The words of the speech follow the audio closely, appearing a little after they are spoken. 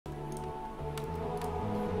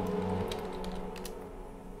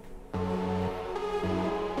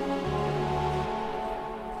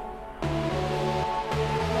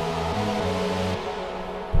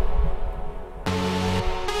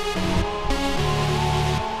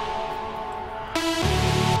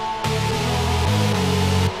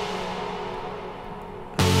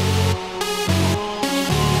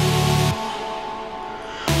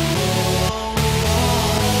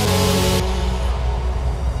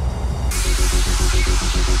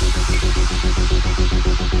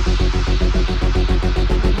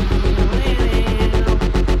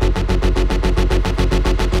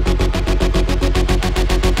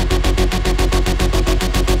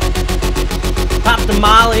after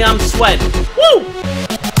Molly, I'm sweating. Woo!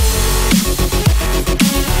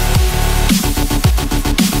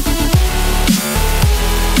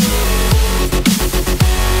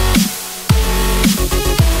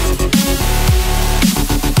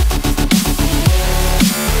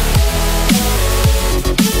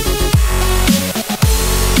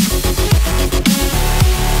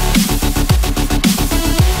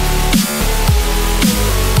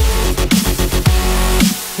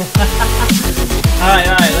 Alright,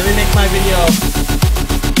 let me make my video.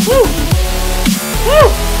 Woo!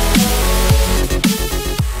 Woo!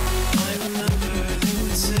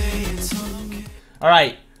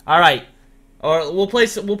 Alright. Or we'll play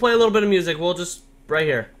a little bit of music. We'll just right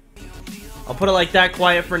here. I'll put it like that,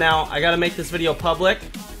 quiet for now. I gotta make this video public.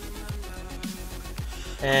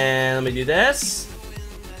 And let me do this.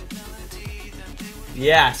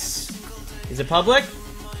 Yes. Is it public?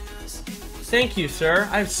 Thank you, sir.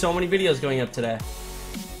 I have so many videos going up today.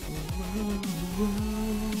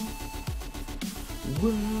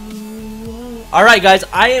 Alright, guys.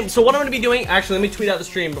 So what I'm going to be doing... Actually, let me tweet out the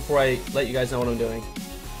stream before I let you guys know what I'm doing.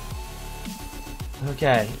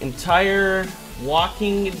 Okay. Entire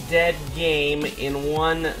Walking Dead game in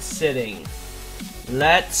one sitting.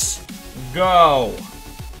 Let's go.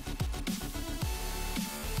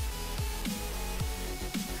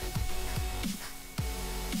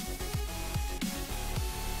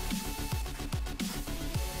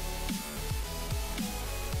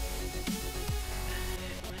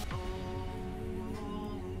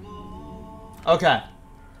 Okay.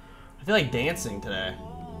 I feel like dancing today.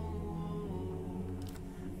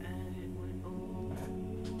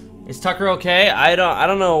 Is Tucker okay? I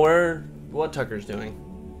don't know what Tucker's doing.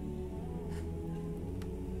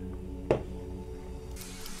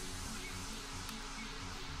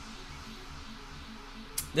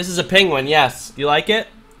 This is a penguin, yes. You like it?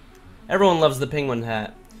 Everyone loves the penguin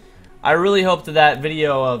hat. I really hope that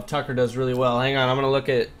video of Tucker does really well. Hang on, I'm gonna look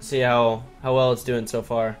at see how well it's doing so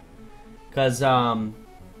far. Cause yeah,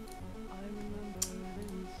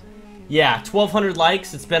 1,200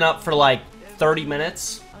 likes. It's been up for like 30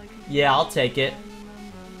 minutes. Yeah, I'll take it.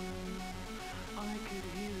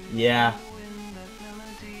 Yeah.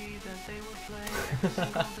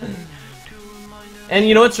 And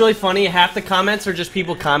you know what's really funny? Half the comments are just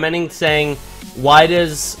people commenting saying, why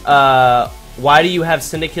do you have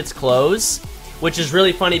Syndicate's clothes? Which is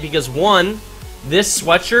really funny because one, this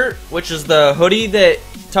sweatshirt, which is the hoodie that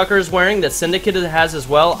Tucker is wearing, that Syndicate has as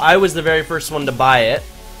well, I was the very first one to buy it.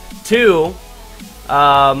 Two,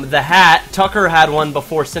 the hat, Tucker had one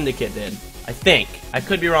before Syndicate did. I think. I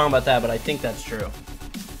could be wrong about that, but I think that's true.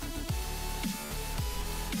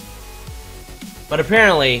 But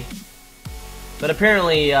apparently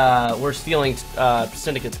we're stealing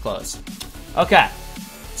Syndicate's clothes. Okay.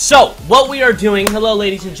 So, what we are doing, hello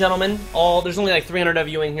ladies and gentlemen, there's only like 300 of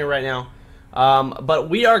you in here right now. But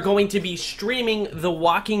we are going to be streaming The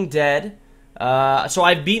Walking Dead. So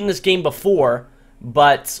I've beaten this game before,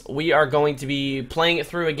 but we are going to be playing it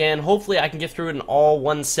through again. Hopefully I can get through it in all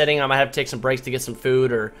one sitting. I might have to take some breaks to get some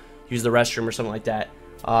food or use the restroom or something like that.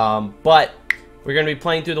 But we're going to be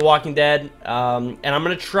playing through The Walking Dead, and I'm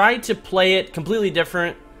going to try to play it completely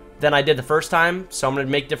different than I did the first time. So I'm going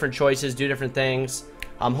to make different choices, do different things.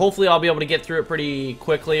 Hopefully I'll be able to get through it pretty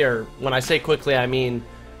quickly, or when I say quickly, I mean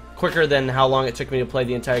quicker than how long it took me to play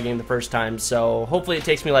the entire game the first time. So hopefully it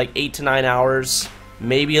takes me like 8 to 9 hours,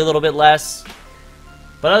 maybe a little bit less.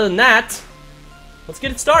 But other than that, let's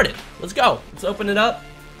get it started. Let's go. Let's open it up.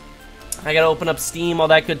 I gotta open up Steam, all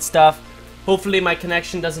that good stuff. Hopefully my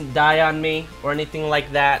connection doesn't die on me or anything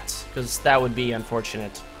like that, because that would be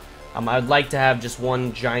unfortunate. I'd like to have just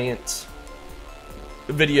one giant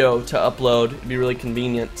video to upload. It'd be really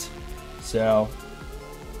convenient. So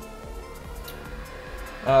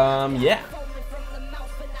yeah.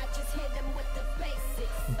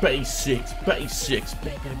 Basics.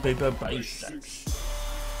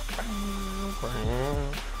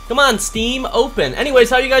 Come on, Steam, open.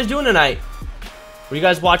 Anyways, how you guys doing tonight? Were you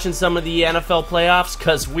guys watching some of the NFL playoffs?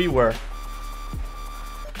 Because we were.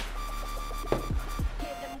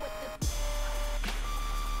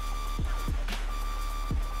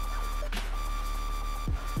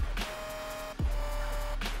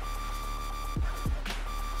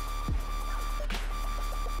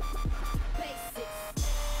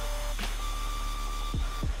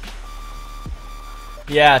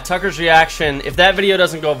 Yeah, Tucker's reaction, if that video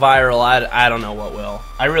doesn't go viral, I don't know what will.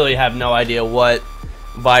 I really have no idea what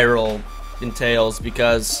viral entails,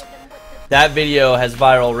 because that video has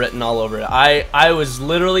viral written all over it. I was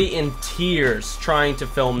literally in tears trying to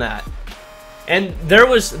film that. And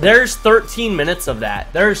there's 13 minutes of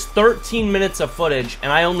that. There's 13 minutes of footage, and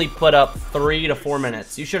I only put up 3 to 4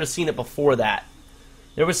 minutes. You should have seen it before that.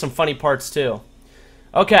 There was some funny parts too.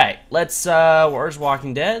 Okay, let's, where's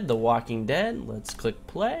Walking Dead? The Walking Dead. Let's click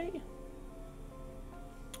play.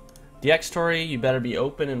 DX story, you better be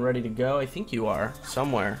open and ready to go. I think you are,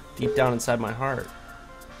 somewhere, deep down inside my heart.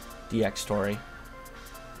 DX story.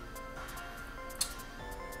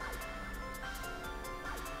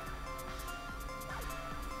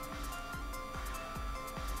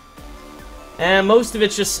 And most of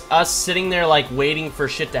it's just us sitting there, like, waiting for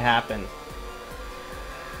shit to happen.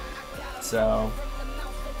 So.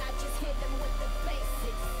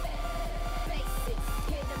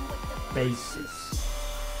 Basics.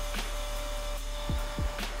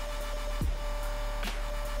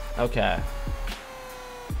 Okay.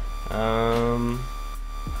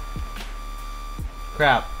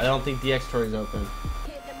 Crap. I don't think the X-Story's open.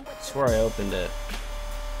 I swear I opened it.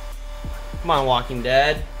 Come on, Walking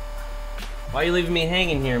Dead. Why are you leaving me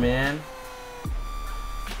hanging here, man?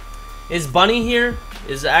 Is Bunny here?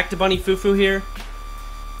 Is Active Bunny Fufu here?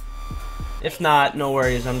 If not, no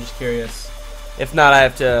worries. I'm just curious. If not, I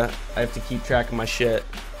have to keep track of my shit.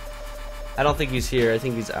 I don't think he's here. I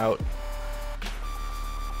think he's out.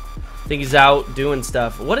 I think he's out doing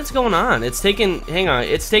stuff. What is going on? It's taken. Hang on.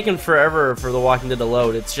 It's taken forever for The Walking Dead to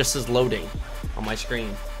load. It's just as loading on my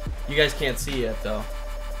screen. You guys can't see it though.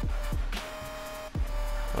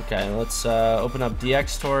 Okay, let's open up DX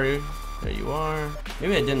story. There you are.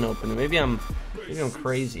 Maybe I didn't open it. Maybe I'm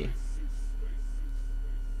crazy.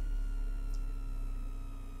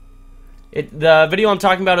 The video I'm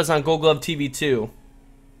talking about is on GoldGloveTV 2.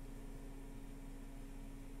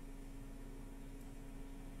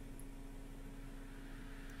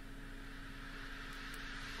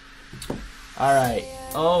 Alright.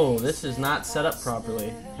 Oh, this is not set up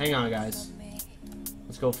properly. Hang on, guys.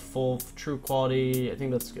 Let's go full true quality. I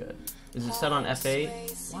think that's good. Is it set on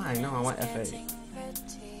F8? Why? No, I want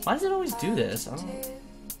F8. Why does it always do this? I don't...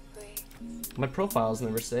 My profile's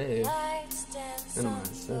never saved.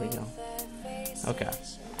 Anyways, there we go. Okay.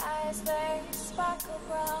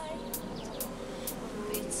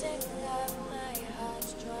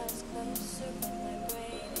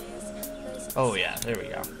 Oh yeah, there we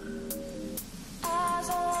go.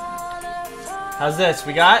 How's this?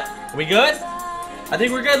 We got? Are we good? I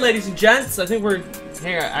think we're good, ladies and gents. I think we're...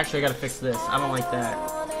 Here, actually, I gotta fix this. I don't like that.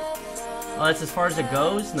 Oh, that's as far as it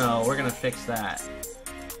goes? No, we're gonna fix that.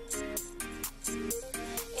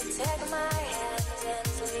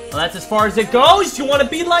 Well, that's as far as it goes? You want to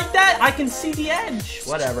be like that? I can see the edge.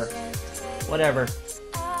 Whatever. Whatever.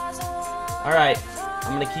 Alright.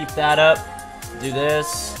 I'm going to keep that up. Do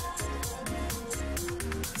this.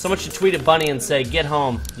 Someone should tweet at Bunny and say, get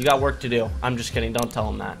home. You got work to do. I'm just kidding. Don't tell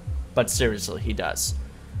him that. But seriously, he does.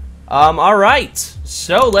 Alright.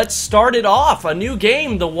 So, let's start it off. A new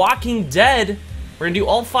game, The Walking Dead. We're going to do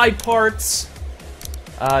all 5 parts.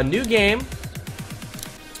 New game.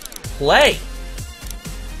 Play.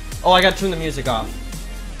 Oh, I gotta turn the music off.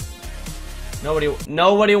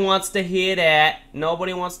 Nobody wants to hear that.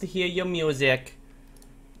 Nobody wants to hear your music.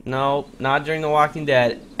 No, not during The Walking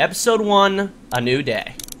Dead. Episode 1, A New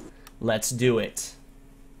Day. Let's do it.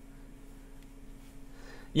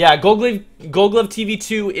 Yeah, GoldGloveTV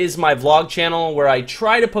 2 is my vlog channel where I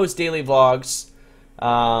try to post daily vlogs,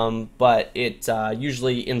 but it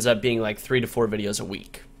usually ends up being like 3 to 4 videos a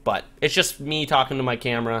week. But it's just me talking to my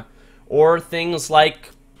camera, or things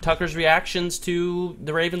like Tucker's reactions to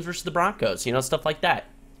the Ravens versus the Broncos, you know, stuff like that.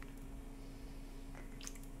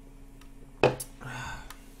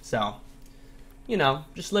 So, you know,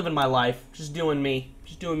 just living my life, just doing me,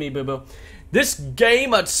 boo-boo. This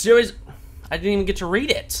game, a series, I didn't even get to read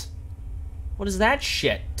it. What is that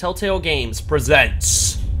shit? Telltale Games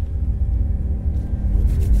presents,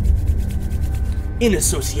 in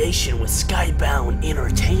association with Skybound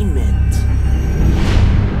Entertainment,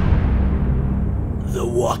 The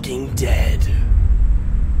Walking Dead.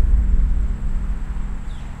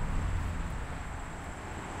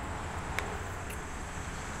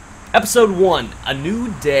 Episode 1, A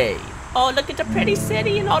New Day. Oh, look at the pretty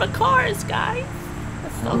city and all the cars, guys.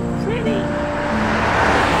 That's so pretty.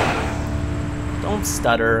 Don't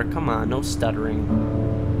stutter. Come on, no stuttering.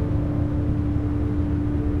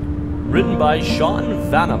 Written by Sean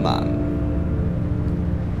Vanaman.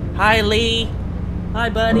 Hi, Lee. Hi,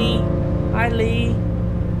 buddy. Hi, Lee.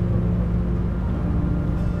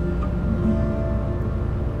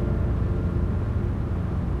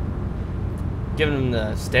 Giving him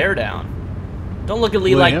the stare down. Don't look at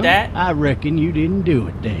Lee like that. I reckon you didn't do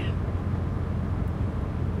it then.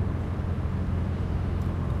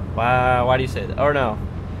 Why do you say that? Or no,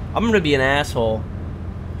 I'm gonna be an asshole.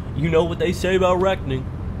 You know what they say about reckoning.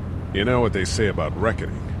 You know what they say about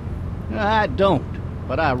reckoning. I don't,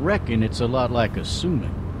 but I reckon it's a lot like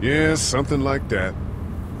assuming. Yeah, something like that.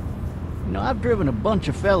 You know, I've driven a bunch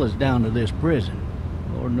of fellas down to this prison.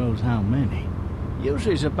 Lord knows how many.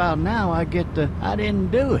 Usually it's about now I get the, I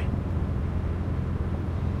didn't do it.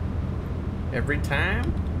 Every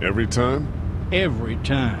time? Every time? Every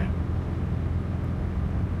time.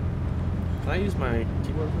 Can I use my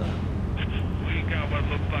keyboard for that? We got what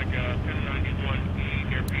looks like a 1091E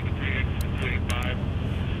near P3X285.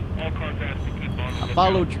 All cars asked to keep on. I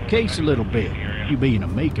followed your case a little bit, you being a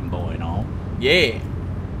Macon boy and all. Yeah.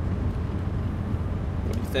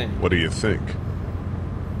 What do you think? What do you think?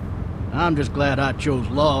 I'm just glad I chose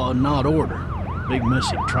law and not order. Big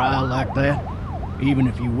messy trial like that. Even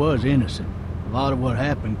if you was innocent, a lot of what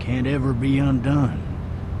happened can't ever be undone.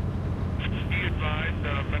 Be advised,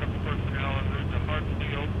 medical personnel en route to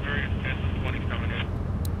Hartsfield, various 10 to 20 coming in.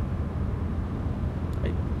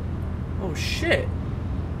 Oh shit.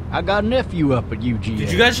 I got a nephew up at UGA.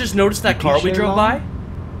 Did you guys just notice that car we drove by?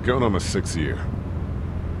 Going on my 6th year.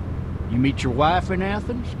 You meet your wife in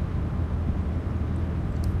Athens?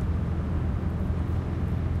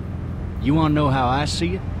 You want to know how I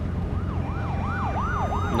see it?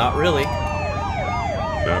 Not really.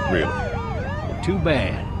 Not really. Well, too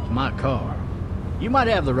bad. It's my car. You might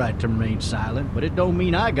have the right to remain silent, but it don't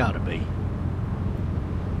mean I gotta be.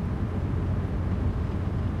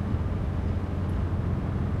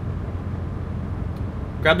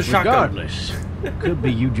 Grab the shotgun. Regardless, could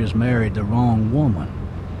be you just married the wrong woman.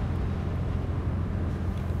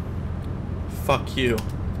 Fuck you.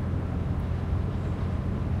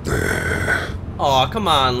 Aw, come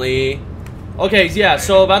on, Lee. Okay, yeah,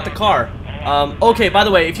 so about the car. Okay, by the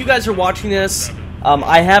way, if you guys are watching this,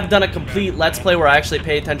 I have done a complete Let's Play where I actually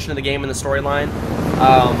pay attention to the game and the storyline.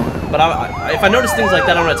 But if I notice things like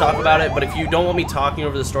that, I'm going to talk about it. But if you don't want me talking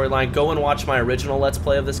over the storyline, go and watch my original Let's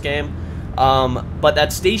Play of this game. But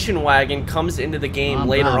that station wagon comes into the game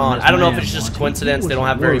later on. I don't know if it's just coincidence, they don't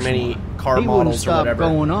have very many car models or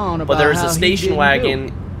whatever. But there is a station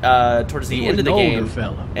wagon towards the end of the game,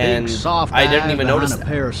 and I didn't even notice that.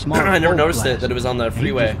 I never noticed it, that it was on the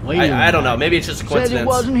freeway. I don't know, maybe it's just a coincidence,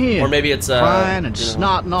 or maybe it's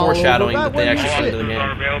foreshadowing that they actually got into the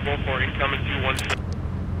game.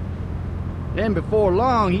 Then before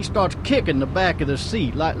long, he starts kicking the back of the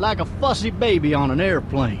seat like a fussy baby on an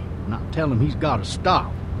airplane. And I tell him he's got to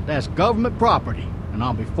stop. That's government property, and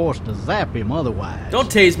I'll be forced to zap him otherwise. Don't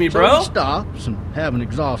tase me, bro. So he stops, and having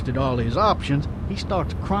exhausted all his options, he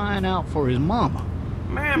starts crying out for his mama.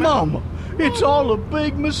 Mama, it's all a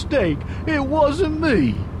big mistake. It wasn't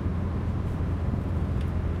me.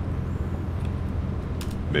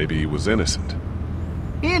 Maybe he was innocent.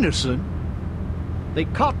 Innocent? They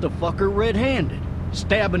caught the fucker red-handed,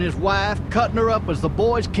 stabbing his wife, cutting her up as the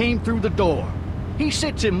boys came through the door. He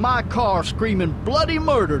sits in my car screaming bloody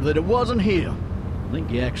murder that it wasn't him. I think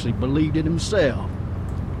he actually believed it himself.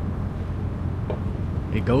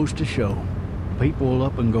 It goes to show, people will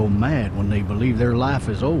up and go mad when they believe their life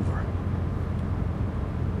is over.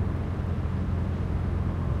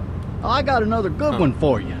 Oh, I got another good one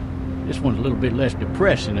for you. This one's a little bit less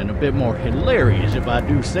depressing and a bit more hilarious, if I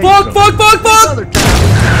do say so. Fuck! Another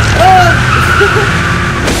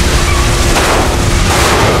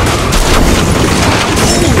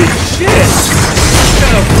Holy shit!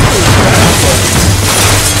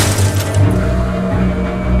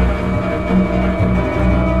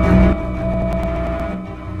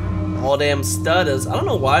 All damn stutters. I don't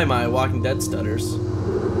know why my Walking Dead stutters.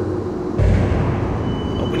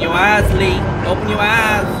 Open your eyes, Lee. Open your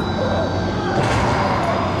eyes.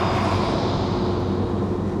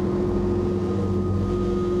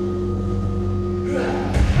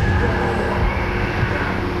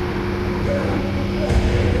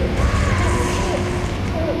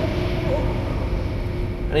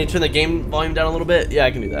 I need to turn the game volume down a little bit. Yeah,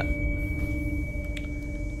 I can do that.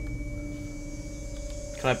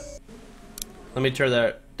 Can I? Let me turn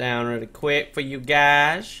that down really quick for you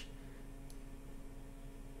guys.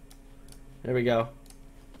 There we go.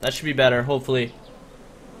 That should be better, hopefully.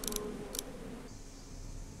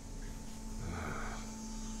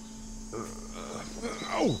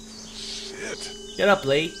 Oh, shit. Get up,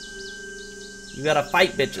 Lee. You gotta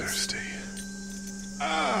fight bitches. Thirsty.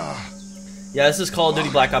 Ah. Yeah, this is Call of Duty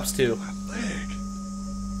Black Ops 2. My leg.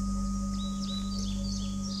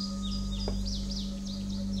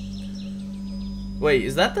 Wait,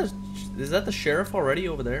 is that the sheriff already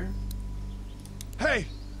over there? Hey.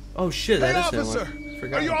 Oh shit, that is officer.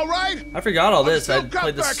 him. Are you all right? I forgot all this. I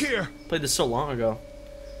played played this so long ago.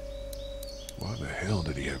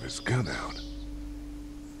 have his gun out.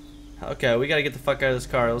 Okay, we gotta get the fuck out of this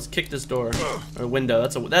car. Let's kick this door or window.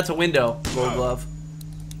 That's a window. Gold Glove.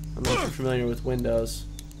 I'm not familiar with windows.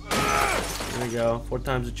 There we go. 4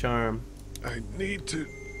 times a charm. I need to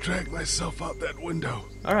drag myself out that window.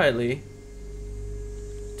 All right, Lee.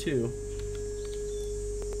 2.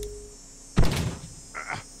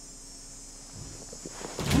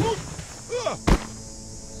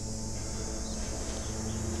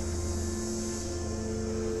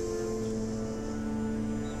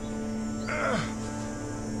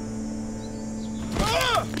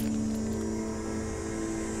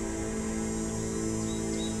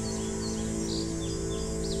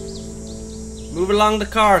 Move along the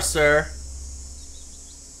car, sir.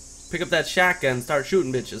 Pick up that shotgun and start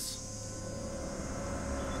shooting bitches.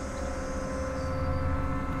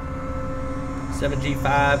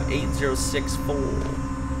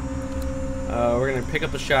 7G58064. We're gonna pick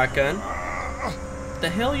up a shotgun. What the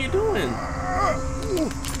hell are you doing?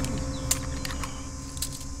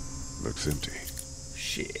 Looks empty.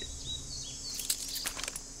 Shit.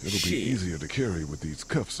 It'll be easier to carry with these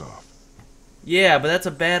cuffs off. Yeah, but that's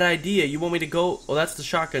a bad idea. You want me to go? Oh, that's the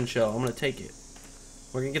shotgun shell. I'm gonna take it.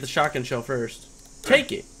 We're gonna get the shotgun shell first.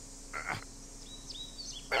 Take it.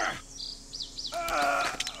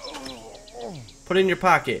 Put it in your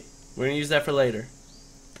pocket. We're gonna use that for later.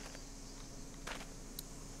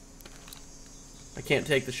 I can't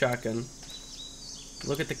take the shotgun.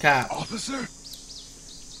 Look at the cop. Officer?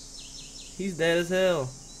 He's dead as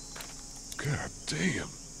hell. God damn.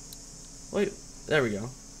 Wait, there we go.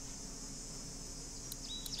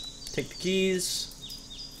 Take the keys.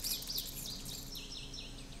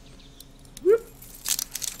 Whoop.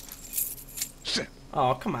 Shit.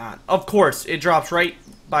 Oh, come on. Of course, it drops right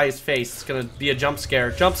by his face. It's gonna be a jump scare.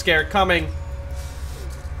 Jump scare coming.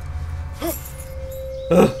 Ugh.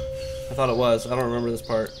 I thought it was. I don't remember this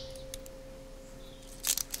part.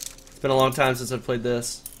 It's been a long time since I've played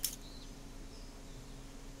this.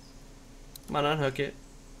 Come on, unhook it.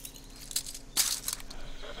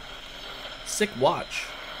 Sick watch.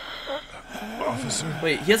 Officer?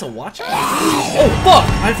 Wait, he has a watch? Oh, fuck!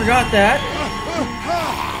 I forgot that.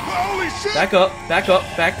 Holy shit! Back up, back up,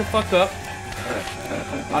 back the fuck up.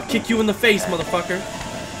 I'll kick you in the face, motherfucker.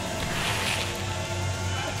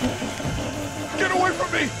 Get away from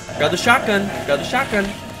me! Grab the shotgun. Grab the shotgun.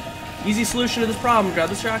 Easy solution to this problem. Grab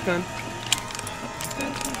the shotgun.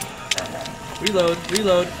 Reload,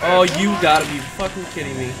 reload. Oh, you gotta be fucking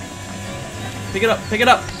kidding me. Pick it up, pick it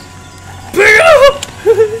up. Pick it up!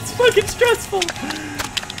 It's fucking stressful.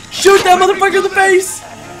 Shoot that motherfucker in the face!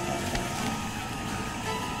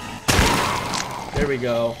 There we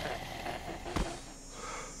go.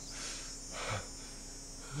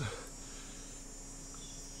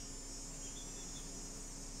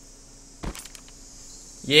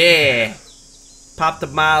 Yeah. Pop the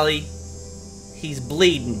molly. He's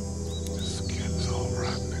bleeding. His skin's all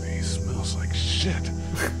rotten and he smells like shit.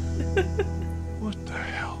 What the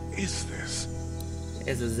hell is this?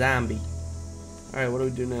 It's a zombie. Alright, what do we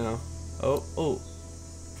do now? Oh, oh.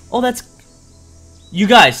 Oh, that's... You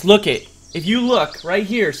guys, look it. If you look right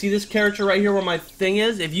here, see this character right here where my thing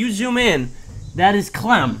is? If you zoom in, that is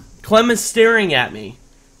Clem. Clem is staring at me.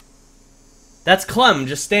 That's Clem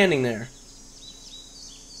just standing there.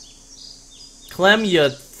 Clem, you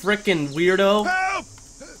frickin' weirdo. Help!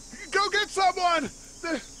 Go get someone!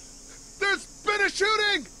 There's been a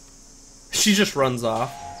shooting! She just runs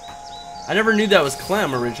off. I never knew that was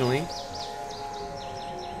Clem originally.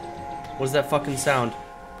 What is that fucking sound?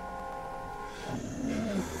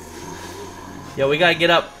 Yo, we gotta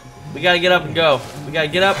get up. We gotta get up and go. We gotta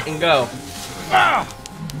get up and go.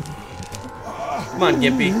 Come on,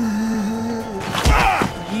 Gimpy.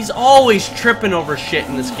 He's always tripping over shit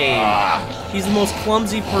in this game. He's the most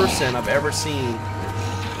clumsy person I've ever seen.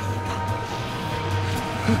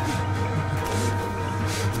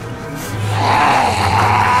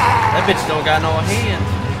 That bitch don't got no hand.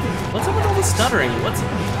 What's up with all the stuttering?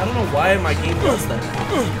 I don't know why my game does that.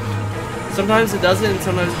 Sometimes it does it and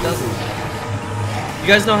sometimes it doesn't. You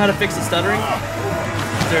guys know how to fix the stuttering?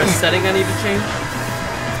 Is there a setting I need to change?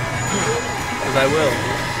 Because I will.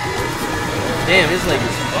 Damn, his leg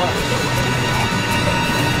is fucked.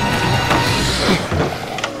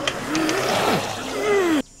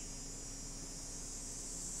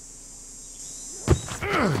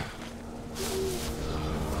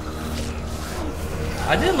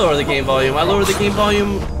 I did lower the game volume. I lowered the game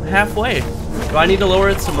volume halfway. Do I need to lower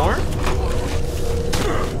it some more?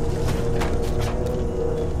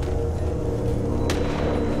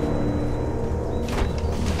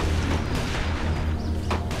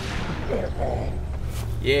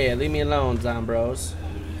 Yeah, leave me alone, Zombros.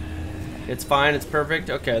 It's fine, it's perfect.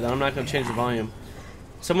 Okay, then I'm not gonna change the volume.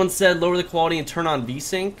 Someone said lower the quality and turn on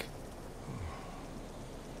VSync.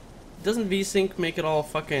 Doesn't VSync make it all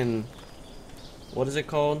fucking... What is it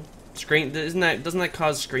called? Screen... Doesn't that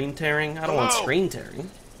cause screen tearing? I don't want screen tearing.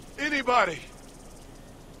 Anybody?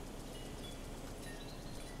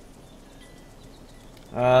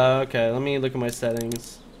 Okay, let me look at my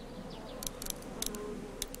settings.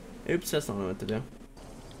 Oops, that's not what to do.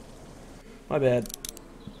 My bad.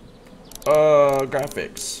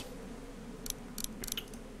 Graphics.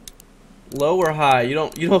 Low or high? You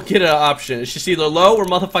don't get an option. It's just either low or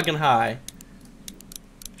motherfucking high.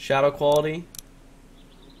 Shadow quality.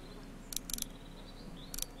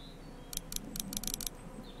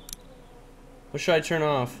 What should I turn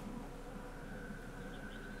off?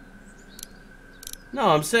 No,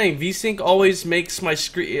 I'm saying VSync always makes my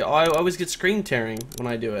screen. I always get screen tearing when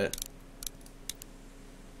I do it.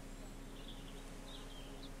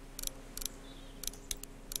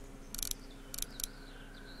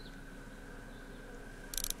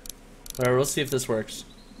 Alright, we'll see if this works.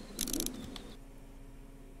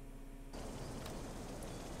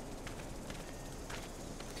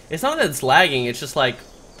 It's not that it's lagging, it's just like,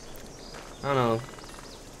 I don't know,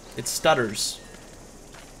 it stutters.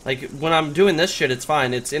 Like, when I'm doing this shit, it's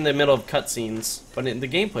fine. It's in the middle of cutscenes, but the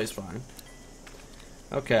gameplay's fine.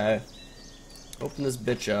 Okay. Open this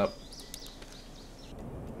bitch up.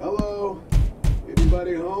 Hello?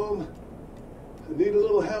 Anybody home? I need a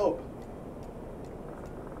little help.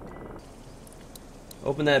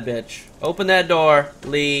 Open that bitch. Open that door,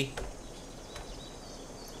 Lee.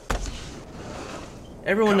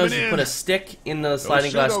 Everyone knows you put a stick in the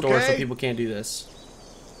sliding glass door so people can't do this.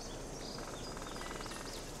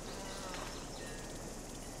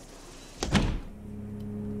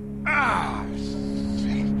 Ah!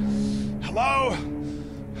 Hello?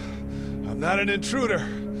 I'm not an intruder.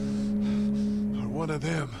 Or one of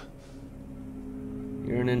them.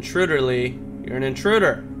 You're an intruder, Lee. You're an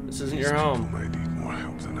intruder. This isn't your home. People might need more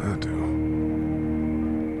help than I do.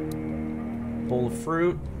 Bowl of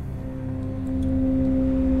fruit.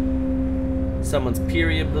 Someone's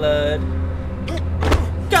period blood.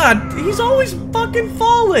 God, he's always fucking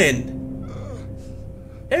falling.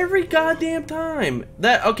 Every goddamn time.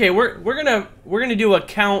 Okay, we're gonna do a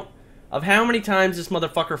count of how many times this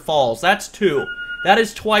motherfucker falls. That's 2. That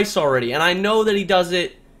is twice already, and I know that he does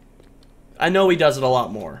it. I know he does it a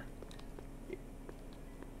lot more.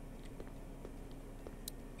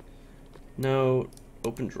 No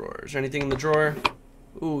open drawers. Anything in the drawer?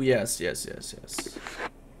 Ooh, yes, yes, yes, yes.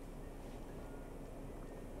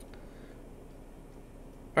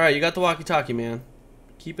 Alright, you got the walkie-talkie, man.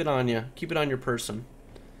 Keep it on you. Keep it on your person.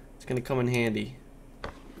 It's gonna come in handy.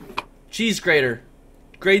 Cheese grater.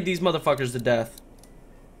 Grade these motherfuckers to death.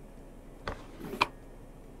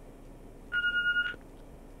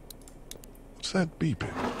 What's that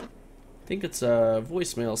beeping? I think it's a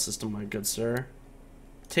voicemail system, my good sir.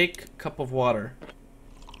 Take cup of water.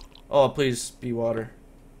 Oh, please be water.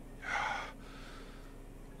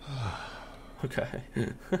 Okay.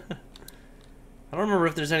 I don't remember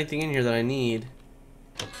if there's anything in here that I need.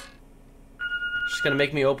 She's gonna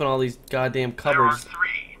make me open all these goddamn cupboards. There are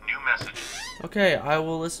 3 new messages. Okay, I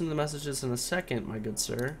will listen to the messages in a second, my good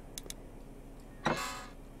sir.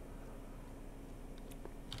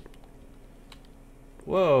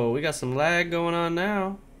 Whoa, we got some lag going on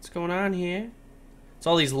now. What's going on here? It's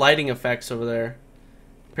all these lighting effects over there.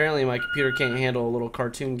 Apparently my computer can't handle a little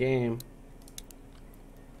cartoon game.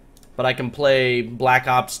 But I can play Black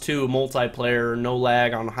Ops 2 multiplayer, no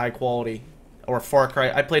lag on high quality. Or Far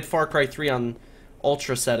Cry. I played Far Cry 3 on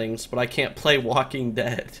ultra settings, but I can't play Walking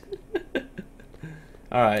Dead.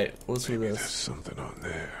 Alright, listen to this. There's something on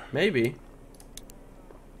there. Maybe.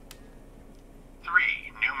 3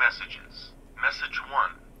 new messages. Message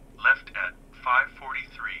 1, left at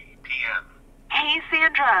 5:43 p.m. Hey,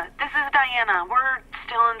 Sandra. This is Diana. We're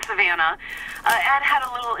still in Savannah. Ed had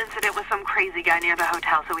a little incident with some crazy guy near the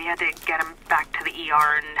hotel, so we had to get him back to the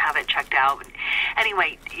ER and have it checked out.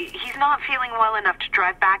 Anyway, he's not feeling well enough to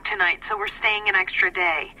drive back tonight, so we're staying an extra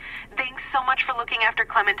day. Thanks so much for looking after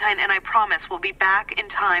Clementine, and I promise we'll be back in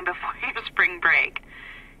time before your spring break.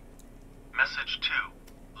 Message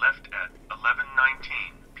 2, left at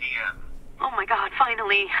 11:19 p.m. Oh my God,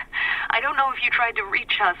 finally. I don't know if you tried to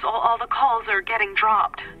reach us. All the calls are getting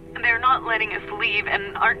dropped. They're not letting us leave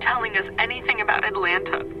and aren't telling us anything about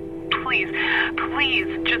Atlanta. Please,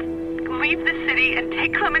 please, just leave the city and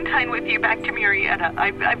take Clementine with you back to Murrieta.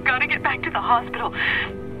 I've got to get back to the hospital.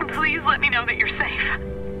 Please let me know that you're safe.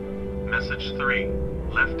 Message 3,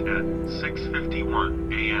 left at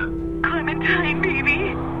 6:51 a.m. Clementine,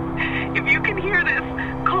 baby. If you can hear this,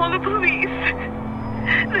 call the police.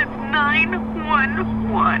 That's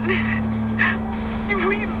 911.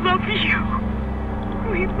 We love you.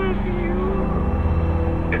 We love you.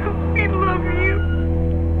 We love you.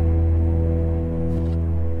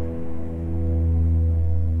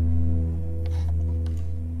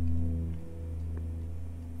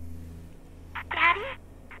 Daddy?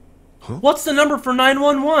 What's the number for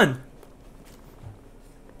 911?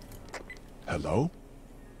 Hello?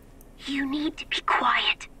 You need to be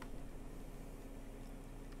quiet.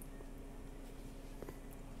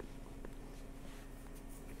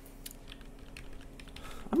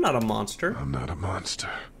 I'm not a monster. I'm not a monster.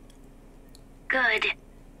 Good.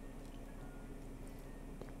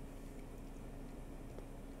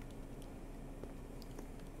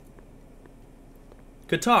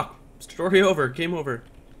 Good talk. Story over. Game over.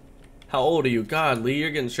 How old are you? God, Lee, you're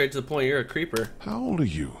getting straight to the point. You're a creeper. How old are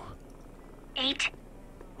you? 8.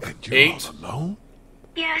 And you're 8? all alone?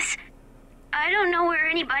 Yes. I don't know where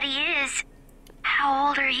anybody is. How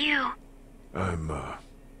old are you? I'm,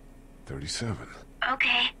 37.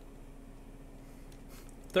 Okay.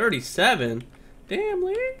 37? Damn,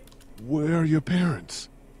 Lee. Where are your parents?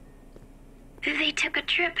 They took a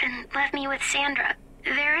trip and left me with Sandra.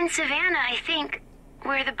 They're in Savannah, I think.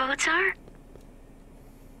 Where the boats are?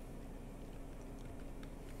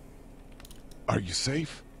 Are you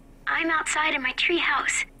safe? I'm outside in my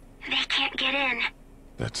treehouse. They can't get in.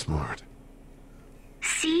 That's smart.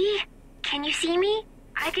 See? Can you see me?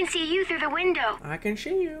 I can see you through the window. I can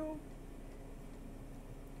see you.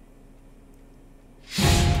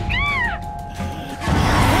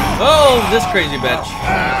 Oh, this crazy bitch.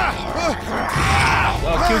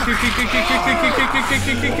 Oh,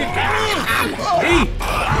 Hey!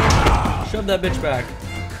 Shove that bitch back.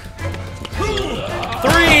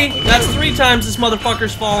 3! That's 3 times this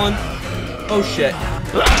motherfucker's fallen. Oh shit.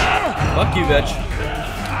 Fuck you, bitch.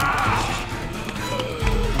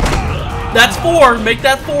 That's 4! Make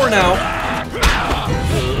that 4 now.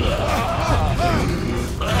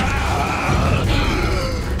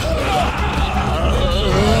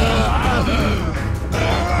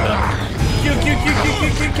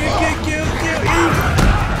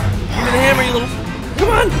 Give me the hammer, you little... Come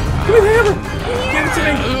on! Give me the hammer! Give it to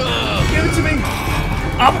me! Give it to me!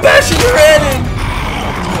 I'm bashing your head in!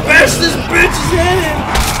 Bash this bitch's head in!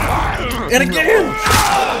 And again!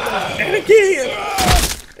 And again!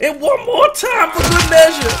 And one more time for good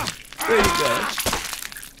measure! There you go.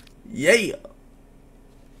 Yeah!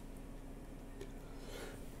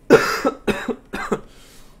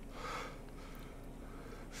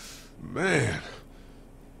 Man.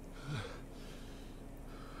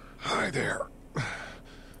 Hi there.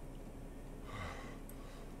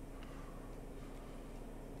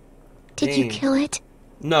 Did you kill it?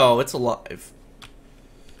 No, it's alive.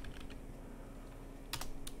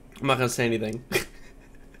 I'm not gonna say anything.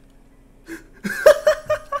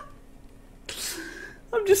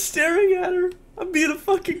 I'm just staring at her. I'm being a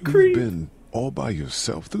fucking creep. You've been all by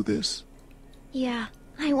yourself through this? Yeah,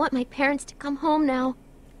 I want my parents to come home now.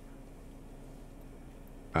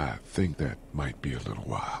 I think that might be a little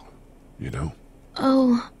while, you know?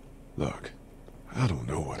 Oh. Look, I don't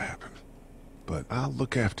know what happened, but I'll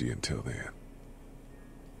look after you until then.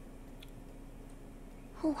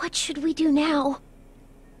 What should we do now?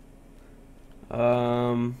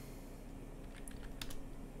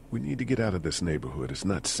 We need to get out of this neighborhood. It's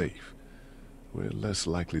not safe. We're less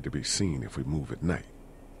likely to be seen if we move at night.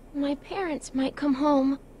 My parents might come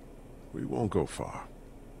home. We won't go far.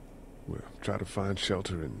 We'll try to find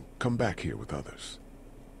shelter and come back here with others.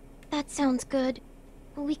 That sounds good.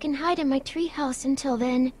 We can hide in my treehouse until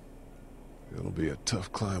then. It'll be a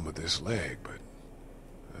tough climb with this leg, but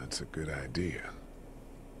that's a good idea.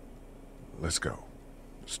 Let's go.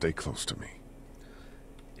 Stay close to me.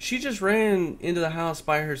 She just ran into the house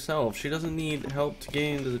by herself. She doesn't need help to get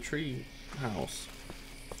into the tree house.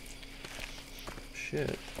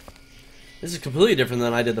 Shit. This is completely different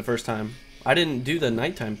than I did the first time. I didn't do the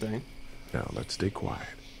nighttime thing. Now let's stay quiet.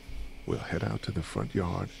 We'll head out to the front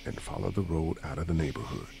yard and follow the road out of the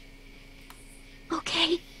neighborhood.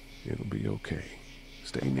 Okay. It'll be okay.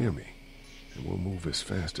 Stay near me, and we'll move as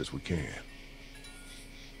fast as we can.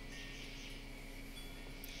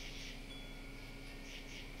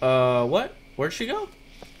 What? Where'd she go?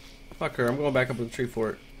 Fuck her, I'm going back up to the tree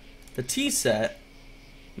fort. The T set?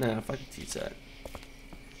 Nah, fuck the T set.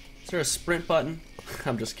 Is there a sprint button?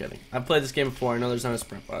 I'm just kidding. I've played this game before, I know there's not a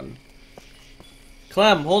sprint button.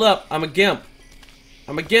 Clem, hold up, I'm a gimp.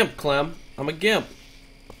 I'm a gimp, Clem. I'm a gimp.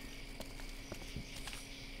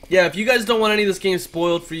 Yeah, if you guys don't want any of this game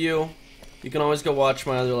spoiled for you, you can always go watch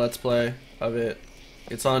my other Let's Play of it.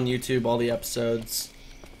 It's on YouTube, all the episodes.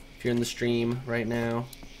 if you're in the stream right now.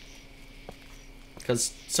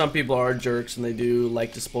 Because some people are jerks and they do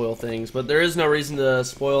like to spoil things. But there is no reason to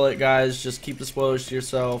spoil it, guys. Just keep the spoilers to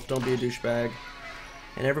yourself. Don't be a douchebag.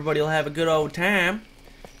 And everybody will have a good old time.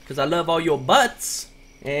 Because I love all your butts.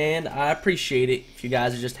 And I appreciate it if you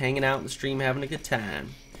guys are just hanging out in the stream having a good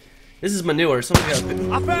time. This is manure. Somebody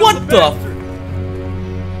got what the?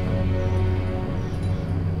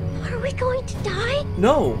 Are we going to die?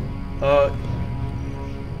 No.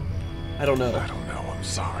 I don't know. I don't know. I'm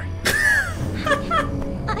sorry.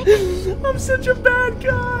 I'm such a bad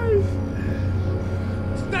guy.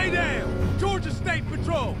 Stay down! Georgia State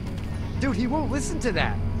Patrol! Dude, he won't listen to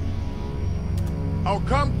that. Oh,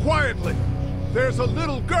 come quietly. There's a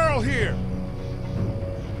little girl here.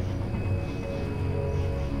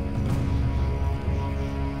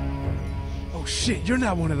 Oh shit, you're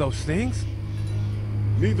not one of those things.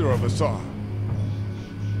 Neither of us are.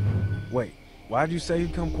 Wait, why'd you say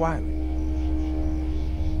you'd come quietly?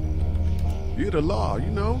 You're the law,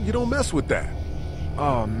 you know. You don't mess with that.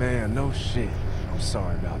 Oh man, no shit. I'm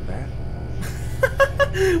sorry about that.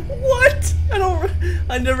 What?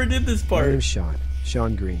 I never did this My part. name's Sean.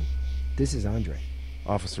 Sean Green. This is Andre.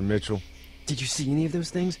 Officer Mitchell. Did you see any of those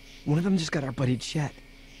things? One of them just got our buddy Chet.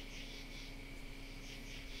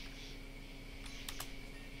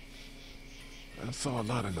 I saw a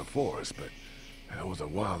lot in the forest, but that was a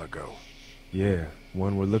while ago. Yeah,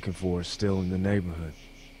 one we're looking for is still in the neighborhood.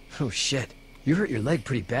 Oh shit. You hurt your leg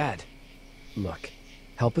pretty bad. Look,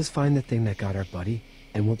 help us find the thing that got our buddy,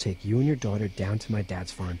 and we'll take you and your daughter down to my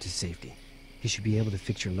dad's farm to safety. He should be able to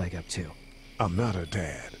fix your leg up too. I'm not a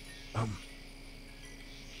dad. I'm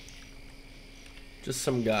Just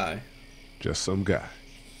some guy. just some guy.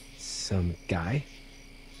 Some guy?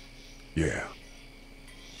 Yeah.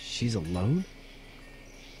 She's alone?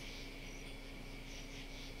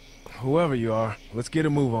 Whoever you are, let's get a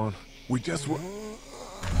move on. We just were...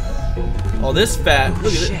 Oh, this fat.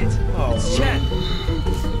 Look at Shit. it. Oh, It's Chet.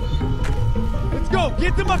 Let's go!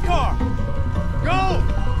 Get to my car! Go!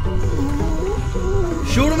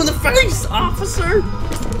 shoot him in the face, officer.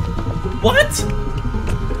 What?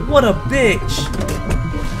 What a bitch.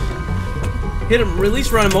 Hit him. At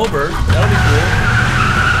least run him over. That'll be cool.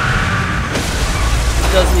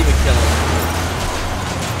 Doesn't even kill him.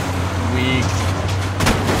 Weak.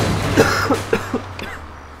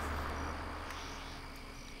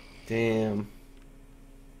 Damn.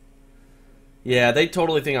 Yeah, they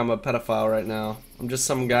totally think I'm a pedophile right now. I'm just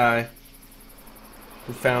some guy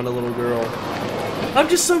who found a little girl. I'm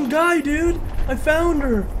just some guy, dude. I found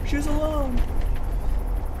her. She was alone.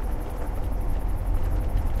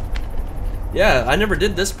 Yeah, I never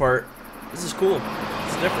did this part. This is cool.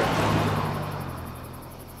 It's different.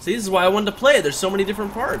 See, this is why I wanted to play it. There's so many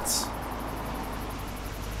different parts.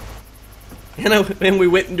 And we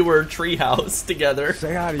went into her treehouse together.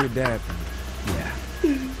 Say hi to your dad for me. Yeah,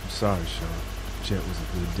 I'm sorry, Sean. Chet was a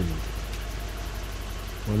good dude.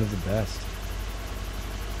 one of the best.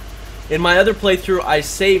 In my other playthrough, I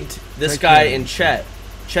saved this Take guy care. and Chet.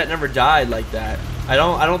 Chet never died like that. I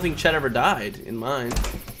don't think Chet ever died in mine.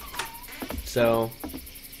 So,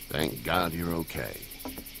 Thank God you're okay.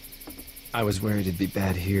 I was worried it'd be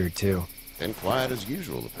bad here, too. Been quiet as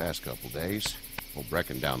usual the past couple days. Old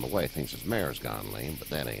Brecken down the way thinks his mare's gone lame, but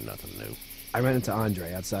that ain't nothing new. I ran into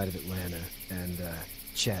Andre outside of Atlanta, and,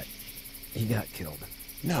 Chet, he got killed.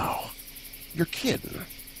 No. You're kidding.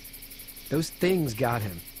 Those things got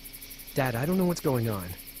him. Dad, I don't know what's going on.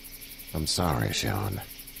 I'm sorry, Sean.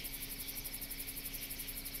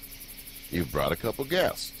 You've brought a couple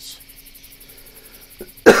guests.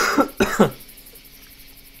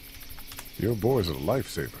 Your boy's a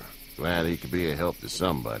lifesaver. Glad he could be a help to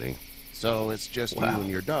somebody. So it's just Wow. you and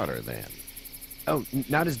your daughter, then? Oh,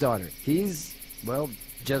 not his daughter. He's, well,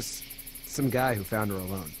 just some guy who found her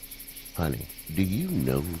alone. Honey, do you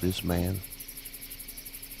know this man?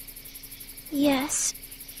 Yes.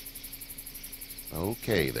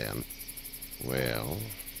 Okay, then. Well,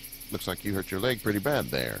 looks like you hurt your leg pretty bad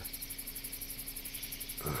there.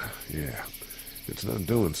 Yeah. It's not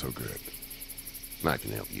doing so good. I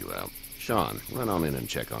can help you out. Sean, run on in and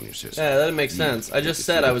check on your sister. yeah, that makes sense. I Take just a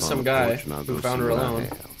said seat I up was on some the guy porch and I'll who go found see her what I alone.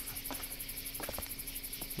 have.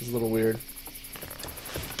 It's a little weird.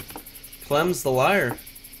 Clem's the liar.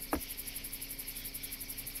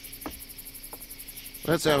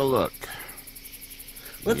 Let's have a look.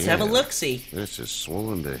 Let's have a Yeah. look-see. This is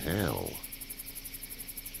swollen to hell.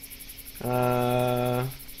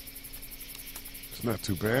 It's not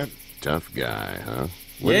too bad. Tough guy, huh?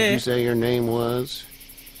 What Yeah. did you say your name was?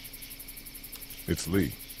 It's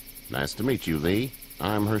Lee. Nice to meet you, Lee.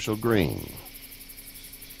 I'm Herschel Green.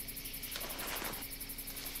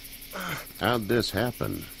 How'd this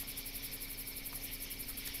happen?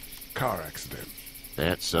 Car accident.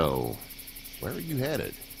 That's so. Where are you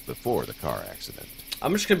headed before the car accident?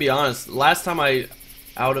 I'm just gonna be honest. Last time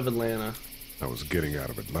out of Atlanta. I was getting out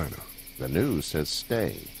of Atlanta. The news says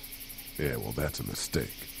stay. Yeah, well, that's a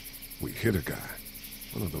mistake. We hit a guy.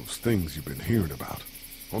 One of those things you've been hearing about.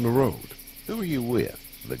 On the road. Who are you with?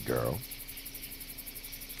 The girl?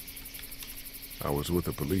 I was with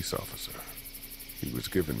a police officer. He was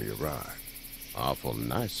giving me a ride. Awful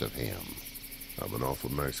nice of him. I'm an awful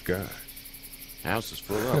nice guy. House is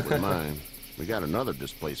full up with mine. We got another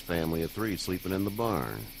displaced family of 3 sleeping in the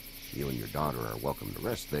barn. You and your daughter are welcome to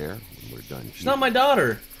rest there when we're done. She's not my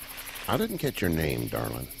daughter. I didn't catch your name,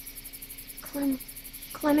 darling.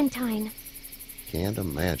 Clementine. Can't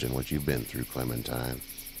imagine what you've been through, Clementine.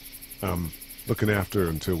 I'm looking after her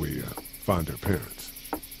until we find her parents.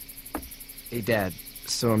 Hey, Dad.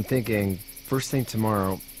 So I'm thinking, first thing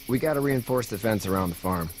tomorrow, we gotta reinforce the fence around the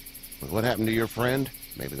farm. With what happened to your friend,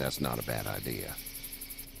 maybe that's not a bad idea.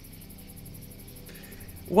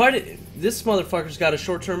 Why did this motherfucker's got a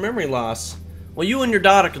short-term memory loss? Well, you and your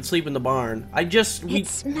daughter can sleep in the barn. It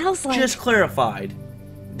smells like... just clarified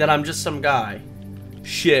that I'm just some guy.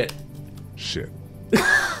 Shit.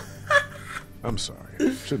 I'm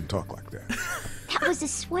sorry. Shouldn't talk like that. That was a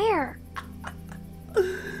swear.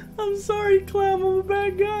 I'm sorry, Clem. I'm a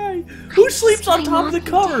bad guy. Who sleeps on top of the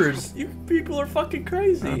covers? You people are fucking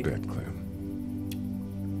crazy. I bet,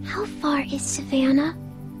 Clem. How far is Savannah?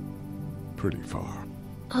 Pretty far.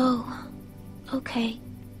 Oh, okay.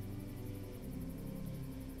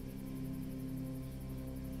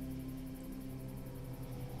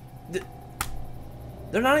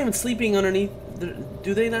 They're not even sleeping underneath.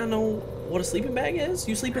 Do they not know what a sleeping bag is?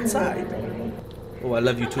 You sleep inside. Oh, I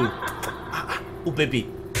love you too. Oh, baby.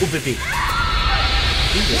 Oh, baby.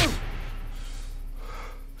 Jesus.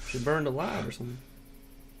 She burned alive or something.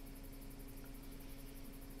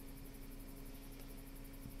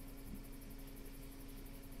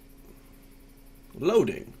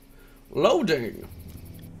 Loading. Loading.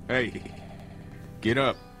 Hey, get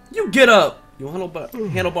up. You get up. You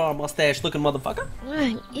handlebar mustache looking motherfucker.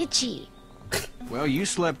 I'm itchy. Well, you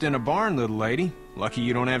slept in a barn, little lady. Lucky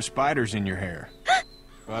you don't have spiders in your hair.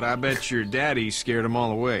 But I bet your daddy scared them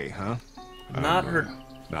all away, huh? Not her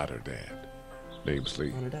dad. Name's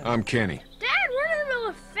Lee. I'm Kenny. Dad, we're in the middle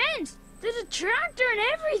of a fence. There's a tractor and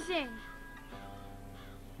everything.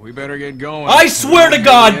 We better get going. I swear to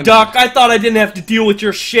God, Duck, I thought I didn't have to deal with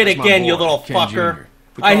your shit again, you little fucker.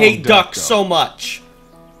 I hate Duck so much.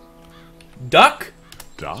 Duck?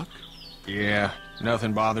 Duck? Yeah,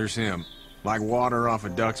 nothing bothers him. Like water off a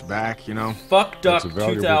duck's back, you know? Fuck Duck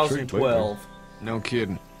 2012. No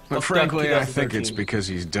kidding. But frankly, I think it's because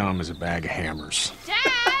he's dumb as a bag of hammers.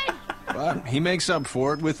 Dad! But he makes up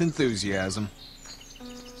for it with enthusiasm.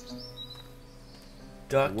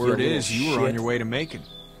 Duck, Word is, you were on your way to Macon.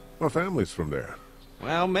 My family's from there.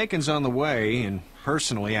 Well, Macon's on the way, and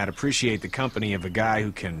personally, I'd appreciate the company of a guy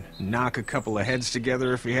who can knock a couple of heads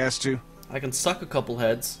together if he has to. I can suck a couple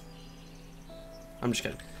heads. I'm just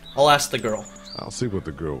kidding. I'll ask the girl. I'll see what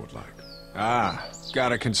the girl would like. Ah,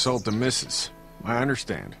 gotta consult the missus. I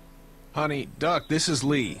understand. Honey, Duck, this is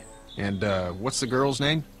Lee. And, what's the girl's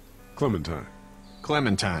name? Clementine.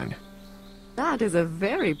 Clementine. That is a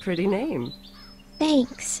very pretty name.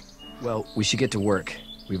 Thanks. Well, we should get to work.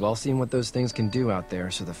 We've all seen what those things can do out there,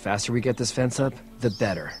 so the faster we get this fence up, the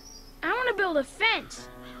better. I want to build a fence.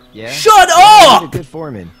 Yeah? Shut up! You're a good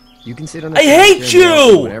foreman. You can sit on the I hate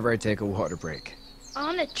you! Whenever I take a water break.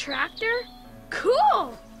 On a tractor?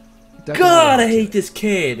 Cool! God, I hate this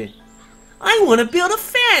kid. I want to build a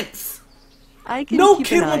fence. I can no keep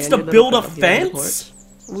kid an eye wants on to your little build a girl here on the fence.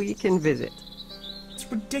 porch. We can visit. It's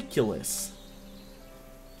ridiculous.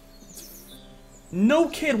 No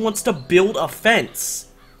kid wants to build a fence.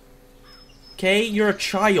 Okay, you're a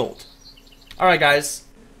child. All right, guys.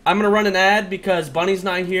 I'm gonna run an ad because Bunny's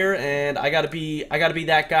not here, and I gotta be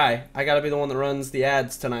that guy. I gotta be the one that runs the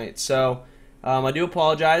ads tonight. So I do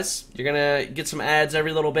apologize. You're gonna get some ads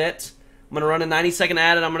every little bit. I'm gonna run a 90-second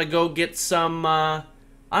ad, and I'm gonna go get some.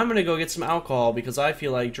 Some alcohol because I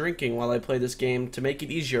feel like drinking while I play this game to make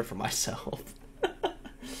it easier for myself.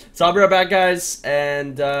 So I'll be right back, guys,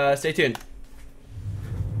 and stay tuned.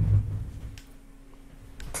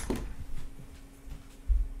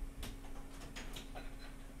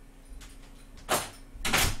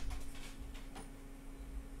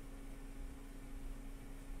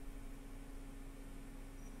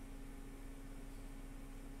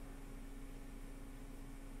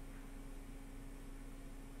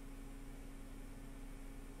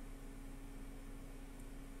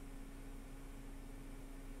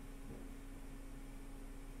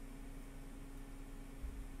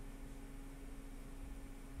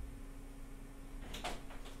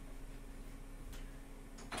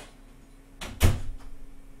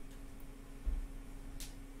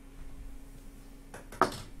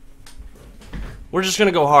 We're just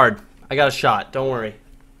gonna go hard. I got a shot. Don't worry.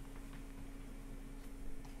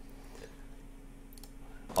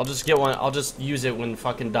 I'll just get one. I'll just use it when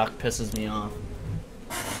fucking Duck pisses me off.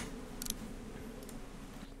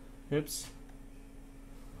 Oops.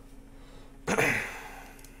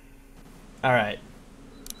 Alright.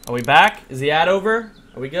 Are we back? Is the ad over?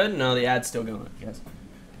 Are we good? No, the ad's still going. Yes.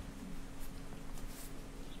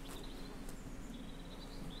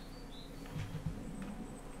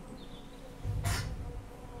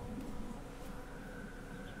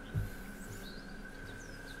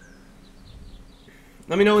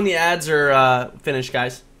 Let me know when the ads are finished,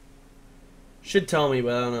 guys. Should tell me,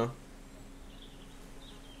 but I don't know.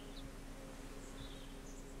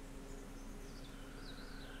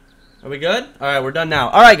 Are we good? Alright, we're done now.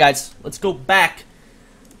 Alright, guys. Let's go back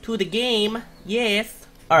to the game. Yes.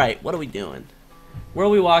 Alright, what are we doing? Where are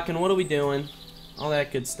we walking? What are we doing? All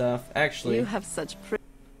that good stuff. Actually, You have such pretty...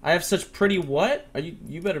 I have such pretty what? Are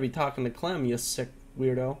you better be talking to Clem, you sick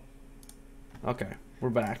weirdo. Okay, we're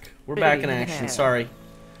back. We're back in action. hair. Sorry.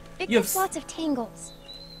 It You have gets lots of tangles.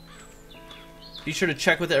 Be sure to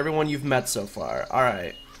check with everyone you've met so far.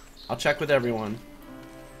 Alright. I'll check with everyone.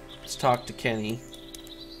 Let's talk to Kenny.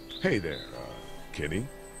 Hey there, Kenny.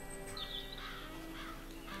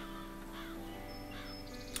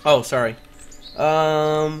 Oh, sorry.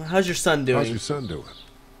 How's your son doing? How's your son doing?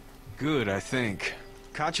 Good, I think.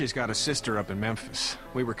 Katya's got a sister up in Memphis.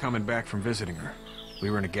 We were coming back from visiting her.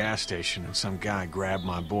 We were in a gas station and some guy grabbed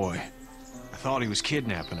my boy. I thought he was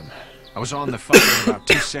kidnapping him. I was on the phone in about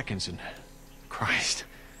 2 seconds and... Christ.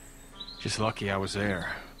 Just lucky I was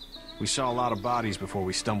there. We saw a lot of bodies before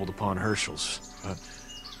we stumbled upon Herschel's. But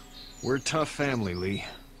we're a tough family, Lee.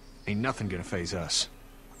 Ain't nothing gonna faze us.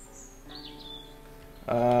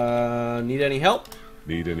 Need any help?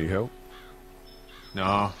 Need any help?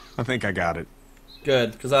 No, I think I got it.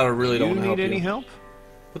 Good, because I really don't want to help you. You need any help?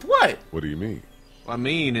 With what? What do you mean? I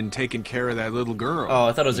mean, in taking care of that little girl. Oh,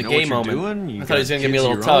 I thought it was a gay moment. I thought he was gonna give me a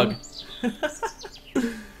little tug.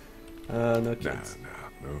 No kids.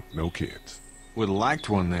 No kids. Would have liked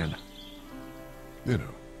one then. You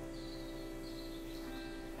know.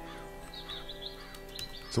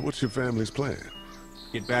 So what's your family's plan?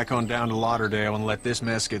 Get back on down to Lauderdale and let this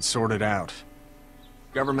mess get sorted out.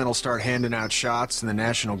 Government will start handing out shots and the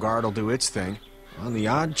National Guard will do its thing. On the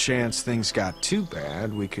odd chance things got too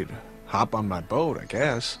bad, we could hop on my boat, I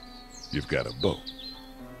guess. You've got a boat.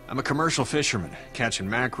 I'm a commercial fisherman, catching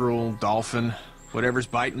mackerel, dolphin, whatever's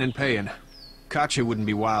biting and paying. Katya wouldn't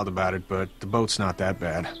be wild about it, but the boat's not that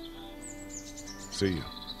bad. See ya.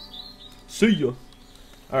 See ya.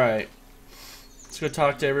 Alright. Let's go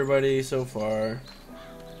talk to everybody so far.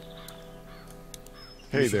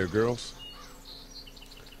 Hey there, girls.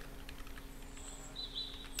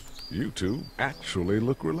 You two actually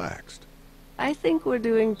look relaxed. I think we're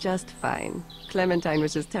doing just fine. Clementine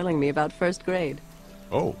was just telling me about first grade.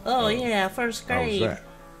 Oh. Oh, yeah, first grade. How's that?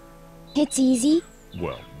 It's easy.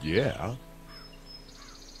 Well, yeah.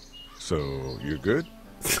 So, you're good?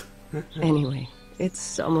 Anyway,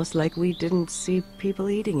 it's almost like we didn't see people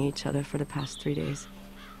eating each other for the past 3 days.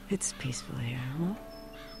 It's peaceful here, huh?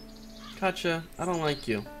 Katya, I don't like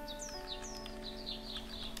you.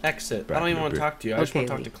 Exit. Back I don't even in a want to bit. talk to you. I just want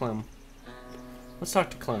to Okay, talk to Clem. Let's talk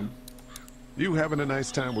to Clem. You having a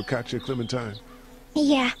nice time with Katya, Clementine?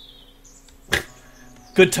 Yeah.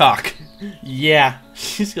 Good talk. Yeah.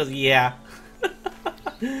 She just goes, yeah.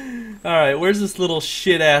 Alright, where's this little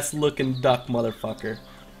shit-ass looking duck motherfucker?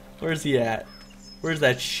 Where's he at? Where's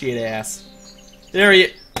that shit-ass? There he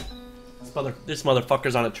is. This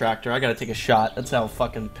motherfucker's on a tractor. I gotta take a shot. That's how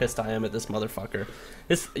fucking pissed I am at this motherfucker.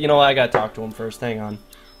 You know what? I gotta talk to him first. Hang on.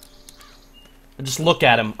 Just look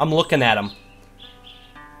at him. I'm looking at him.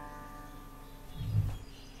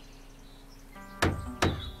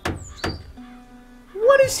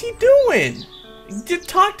 What is he doing?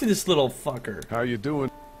 Talk to this little fucker. How you doing?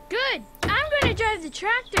 Good. I'm gonna drive the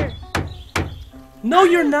tractor. No,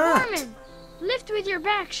 you're not. Foreman. Lift with your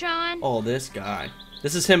back, Sean. Oh, this guy.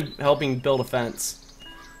 This is him helping build a fence.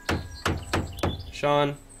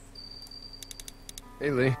 Sean. Hey,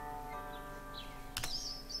 Lee.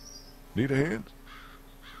 Need a hand?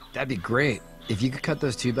 That'd be great. If you could cut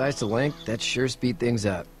those 2x to length, that'd sure speed things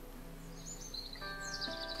up.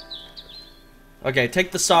 Okay,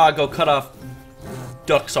 take the saw, go cut off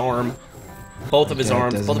Duck's arm. Both of his Dad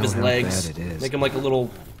arms, doesn't both of his know how legs. bad it is. Make him like a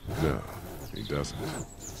little No, he doesn't.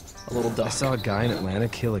 I saw a guy in Atlanta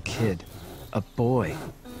kill a kid. A boy.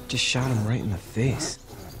 Just shot him right in the face.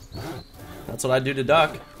 That's what I do to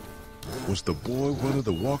Duck. Was the boy one of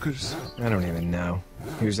the walkers? I don't even know.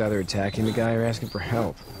 He was either attacking the guy or asking for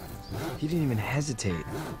help. He didn't even hesitate.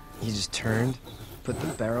 He just turned, put the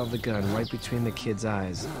barrel of the gun right between the kid's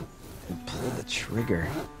eyes, and pulled the trigger.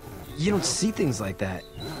 You don't see things like that.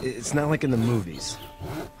 It's not like in the movies.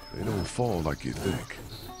 They don't fall like you think.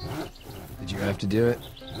 Did you have to do it?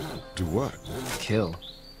 Do what? Kill.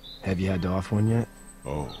 Have you had to off one yet?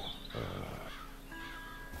 Oh,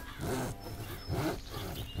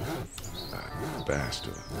 I bashed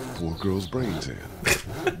a poor girl's brains in.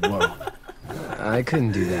 Whoa. I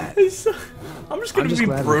couldn't do that. I'm just gonna be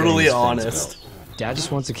brutally honest. Dad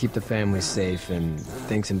just wants to keep the family safe and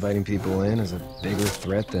thinks inviting people in is a bigger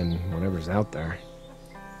threat than whatever's out there.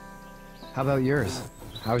 How about yours?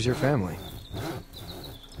 How's your family?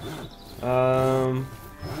 I'm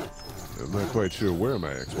not quite sure where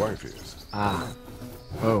my ex-wife is. Ah.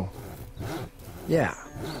 Oh. Yeah.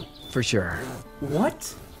 For sure.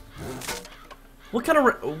 What? What kind of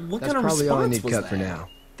That's probably all I need was cut that? for now.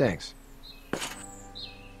 Thanks.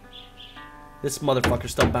 This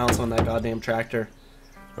motherfucker's still bouncing on that goddamn tractor.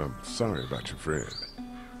 I'm sorry about your friend.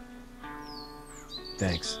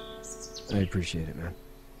 Thanks. I appreciate it, man.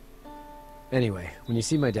 Anyway, when you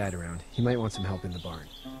see my dad around, he might want some help in the barn.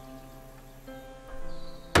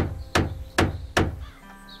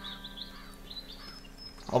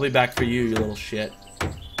 I'll be back for you, you little shit.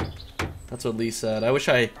 That's what Lee said. I wish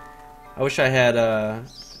I had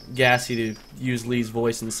Gassy to use Lee's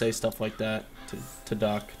voice and say stuff like that to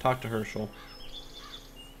Doc. Talk to Herschel.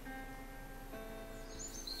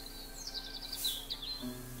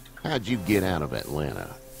 How'd you get out of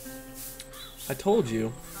Atlanta? I told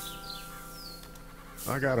you.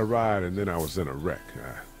 I got a ride and then I was in a wreck.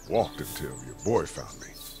 I walked until your boy found me.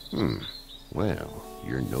 Well,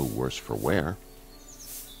 you're no worse for wear.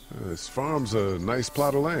 This farm's a nice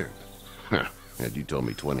plot of land. Had you told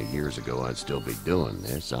me 20 years ago I'd still be doing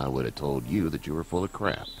this, I would have told you that you were full of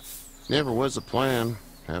crap. Never was a plan,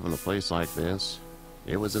 having a place like this.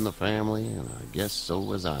 It was in the family, and I guess so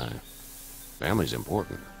was I. Family's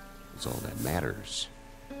important. It's all that matters.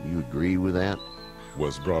 You agree with that?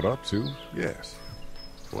 Was brought up to, yes.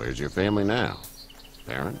 Where's your family now?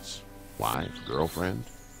 Parents? Wife? Girlfriend?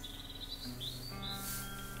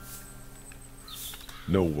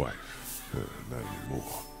 No wife. Not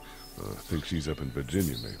anymore. I think she's up in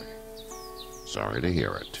Virginia, maybe. Sorry to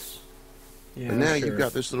hear it. Yeah, but now sure. you've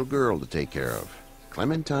got this little girl to take care of.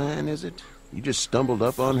 Clementine, is it? You just stumbled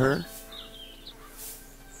up on her?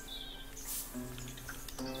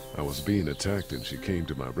 I was being attacked and she came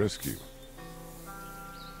to my rescue.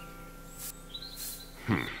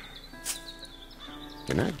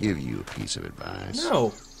 Can I give you a piece of advice?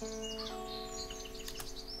 No.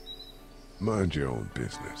 Mind your own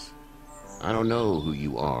business. I don't know who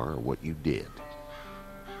you are or what you did.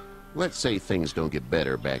 Let's say things don't get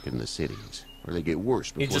better back in the cities, or they get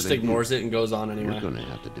worse before He just they ignores do. it and goes on anyway. You're going to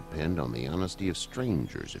have to depend on the honesty of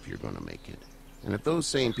strangers if you're going to make it. And if those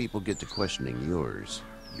same people get to questioning yours,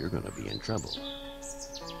 you're going to be in trouble.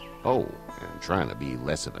 Oh, and trying to be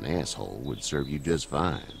less of an asshole would serve you just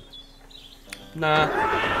fine. Nah.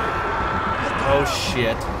 Oh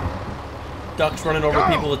shit. Duck's running over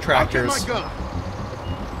people with tractors.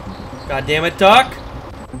 God damn it, Duck!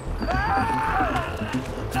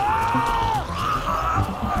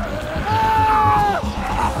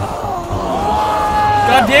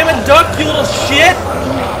 God damn it, Duck, you little shit!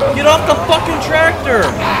 Get off the fucking tractor!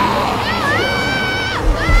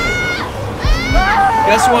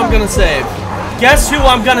 Guess who I'm gonna save? Guess who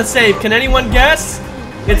I'm gonna save? Can anyone guess?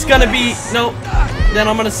 It's gonna be... Nope. Then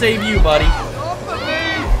I'm gonna save you, buddy.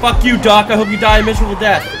 Fuck you, Doc. I hope you die a miserable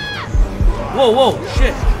death. Whoa, whoa,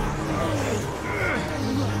 shit.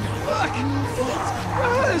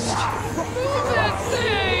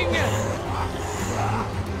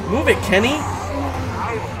 Move it, Kenny.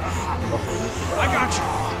 I got you.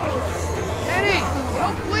 Kenny,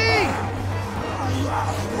 help Lee.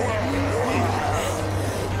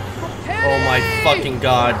 Oh my fucking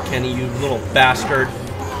god, Kenny, you little bastard.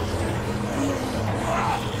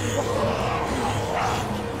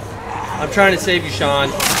 I'm trying to save you, Sean.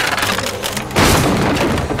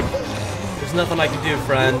 There's nothing I can do,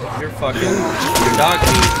 friend. You're fucking... You're dog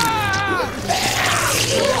meat.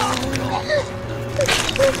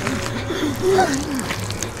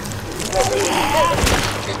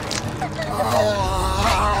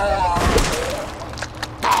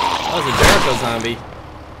 That was a Jericho zombie.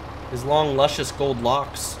 His long, luscious gold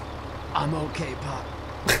locks. I'm okay, Pop.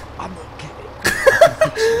 I'm okay.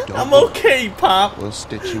 I'm okay, Pop. We'll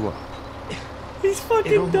stitch you up. He's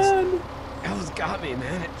fucking done. It almost got me,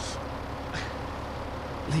 man.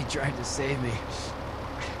 Lee tried to save me.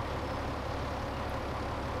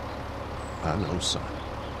 I know, son.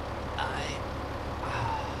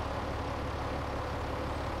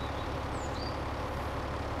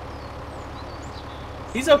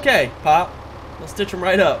 He's okay, Pop. We'll stitch him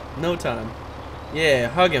right up. No time. Yeah,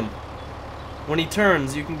 hug him. When he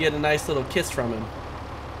turns, you can get a nice little kiss from him.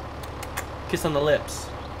 Kiss on the lips.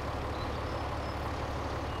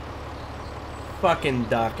 Fucking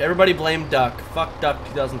Duck. Everybody blame Duck. Fuck Duck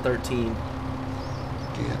 2013.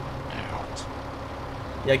 Get out.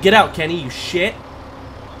 Yeah, get out, Kenny, you shit.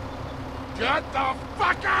 Get the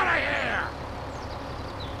fuck out of here!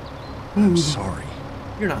 I'm sorry.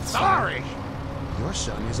 You're not sorry. Sorry? Your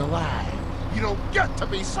son is alive. You don't get to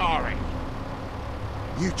be sorry.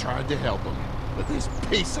 You tried to help him, but this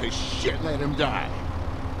piece of shit let him die.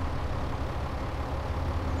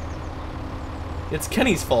 It's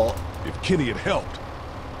Kenny's fault. If Kenny had helped,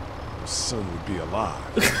 his son would be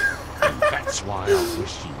alive. And that's why I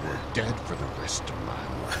wish you were dead for the rest of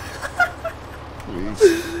my life.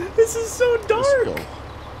 Please. This is so dark. Let's go.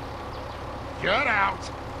 Get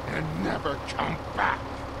out and never come back.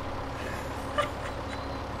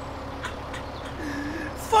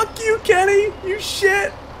 Fuck you, Kenny. You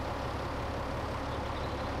shit.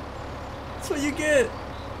 That's what you get.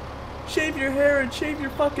 Shave your hair and shave your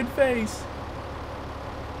fucking face.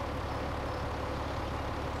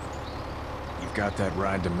 You've got that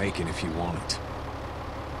ride to make it if you want it.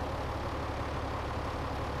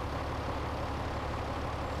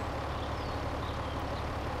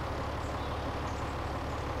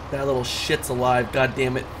 That little shit's alive, god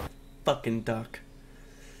damn it. Fucking Duck.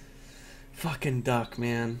 Fucking Duck,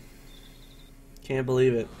 man. Can't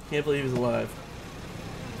believe it. Can't believe he's alive.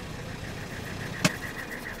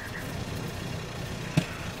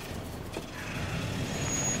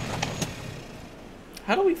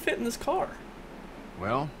 How do we fit in this car?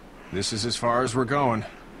 Well, this is as far as we're going.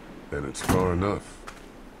 And it's far enough.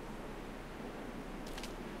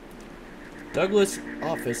 Douglas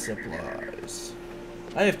office supplies.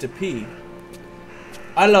 I have to pee.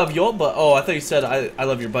 I love your butt. Oh, I thought you said I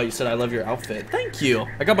love your butt. You said I love your outfit. Thank you.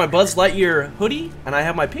 I got my Buzz Lightyear hoodie, and I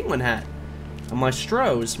have my penguin hat. And my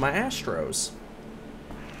Stros, my Astros.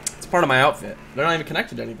 It's part of my outfit. They're not even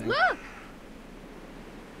connected to anything. Look!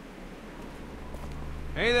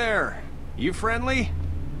 Hey there. You friendly?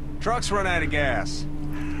 Truck's run out of gas.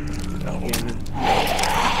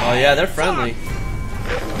 Oh yeah, they're friendly.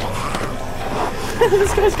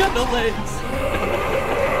 This guy's got no legs.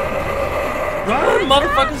 Run,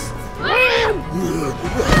 motherfuckers! Run!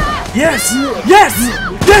 Yes! Yes!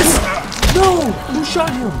 Yes! No! Who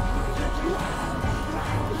shot him?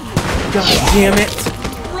 God damn it!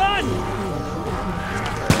 Run!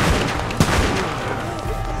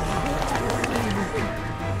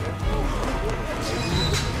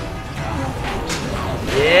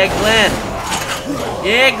 Yeah, Glenn!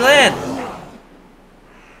 Yeah, Glenn!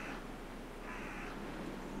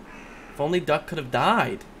 If only Duck could have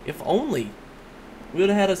died. If only. We would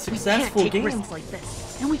have had a successful game. We can't take risks like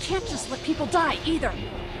this. And we can't just let people die, either.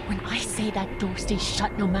 When I say that door stays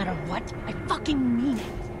shut no matter what, I fucking mean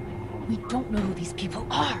it. We don't know who these people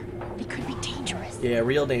are. They could be dangerous. Yeah,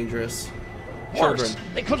 real dangerous. Worse, Children.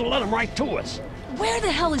 they could have let them right to us. Where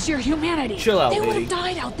the hell is your humanity? Chill out, they would lady. have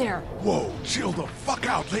died out there. Whoa, chill the fuck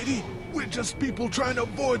out, lady. We're just people trying to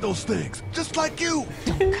avoid those things, just like you.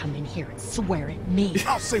 Don't come in here and swear at me.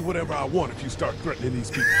 I'll say whatever I want if you start threatening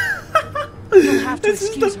these people. You'll have to This is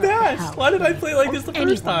excuse the her for best. how- Why did I play like this the Anyone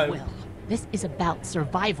first time? will. This is about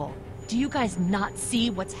survival. Do you guys not see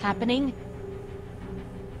what's happening?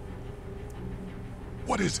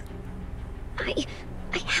 What is it?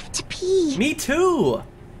 I have to pee. Me too.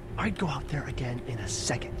 I'd go out there again in a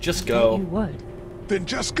second. Just go. You would. Then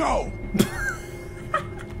just go.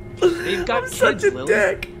 They've got I'm kids, such a Lily.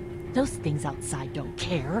 dick. Those things outside don't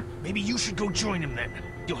care. Maybe you should go join them then.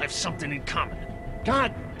 You'll have something in common.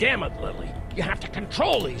 God damn it, Lily. You have to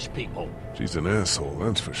control these people. She's an asshole,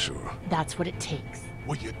 that's for sure. That's what it takes.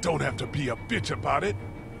 Well, you don't have to be a bitch about it.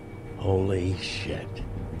 Holy shit.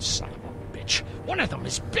 Son of a bitch. One of them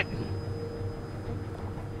is bitten.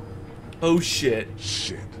 Oh shit.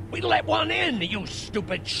 Shit. We let one in, you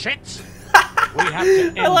stupid shits. We have to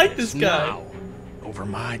end I like this guy. now. Over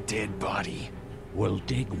my dead body. We'll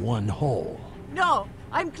dig one hole. No,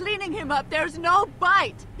 I'm cleaning him up. There's no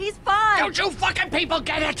bite. He's fine. Don't you fucking people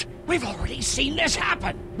get it? We've already seen this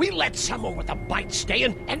happen. We let someone with a bite stay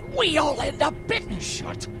in, and we all end up bitten.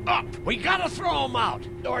 Shut up. We gotta throw him out,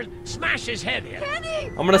 or smash his head in. Kenny!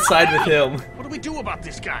 I'm gonna side with him. What do we do about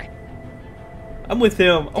this guy? I'm with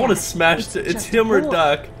him. I want to smash it. It's him or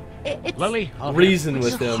Duck. It's Lily, Reason Put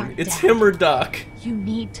with your him. heart It's down. him or Duck. You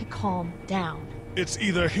need to calm down. It's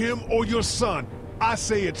either him or your son. I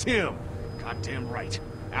say it's him. Goddamn right.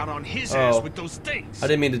 Out on his Oh. ass with those things. I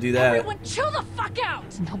didn't mean to do that. Everyone chill the fuck out.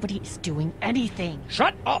 Nobody is doing anything.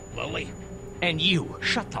 Shut up, Lily. And you,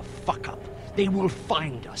 shut the fuck up. They will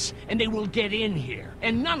find us, and they will get in here,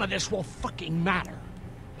 and none of this will fucking matter.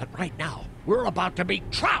 But right now, we're about to be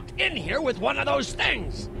trapped in here with one of those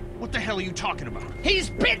things. What the hell are you talking about? He's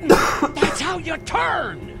bitten! That's how you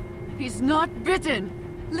turn! He's not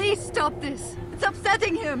bitten. Lee, stop this. It's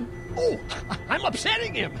upsetting him. Oh, I'm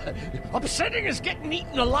upsetting him. Upsetting is getting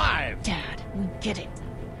eaten alive. Dad, we get it.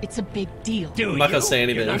 It's a big deal. Do I'm not gonna say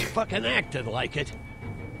anything. You're not fucking acting like it.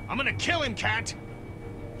 I'm gonna kill him, Cat.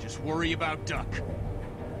 Just worry about Duck.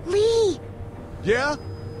 Lee! Yeah?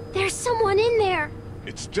 There's someone in there.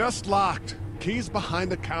 It's just locked. Key's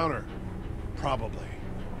behind the counter. Probably.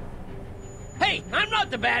 Hey, I'm not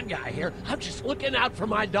the bad guy here. I'm just looking out for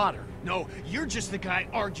my daughter. No, you're just the guy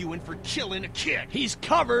arguing for killing a kid. He's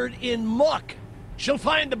covered in muck. She'll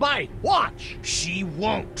find the bite. Watch. She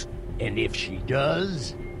won't. And if she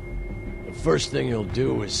does, the first thing he'll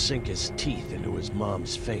do is sink his teeth into his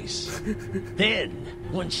mom's face. Then,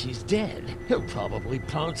 once she's dead, he'll probably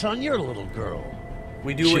pounce on your little girl.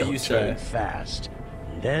 We do what She'll you say. turn fast.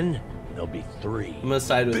 And then there'll be 3. I'm gonna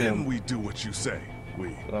side with Then him. we do what you say.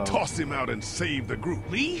 We toss him out and save the group.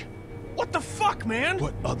 Lee? What the fuck, man?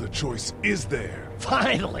 What other choice is there?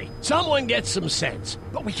 Finally, someone gets some sense.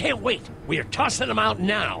 But we can't wait. We are tossing him out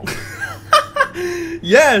now.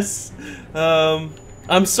 Yes!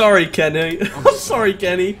 I'm sorry, Kenny. I'm sorry,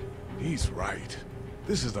 Kenny. He's right.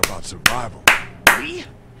 This is about survival. Lee?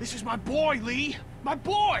 This is my boy, Lee. My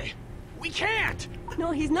boy. We can't.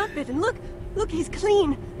 No, he's not bitten. Look, he's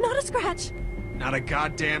clean. Not a scratch. Not a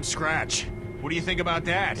goddamn scratch. What do you think about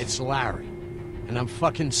that? It's Larry. And I'm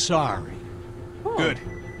fucking sorry. Good.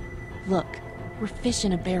 Look, we're fish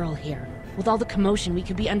in a barrel here. With all the commotion, we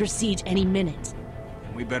could be under siege any minute.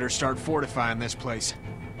 And we better start fortifying this place.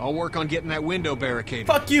 I'll work on getting that window barricaded.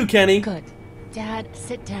 Fuck you, Kenny. Good. Dad,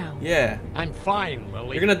 sit down. Yeah. I'm fine,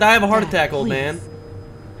 Lily. You're gonna die of a heart Dad, attack, old please. man.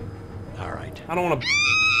 All right. I don't wanna...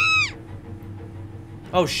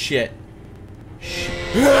 Oh, shit.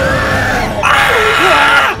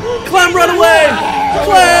 Clem, run away!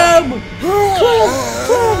 Clem! Clem!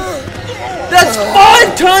 That's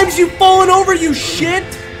 5 times you've fallen over, you shit!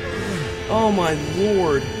 Oh my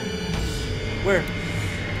lord. Where?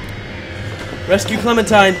 Rescue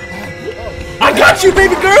Clementine. I got you,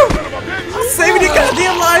 baby girl! I'm saving your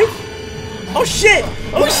goddamn life! Oh shit!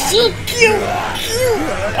 Oh shit! Cute!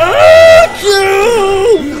 Oh,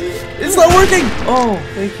 cute! It's not working! Oh,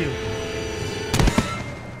 thank you.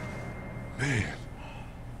 Man.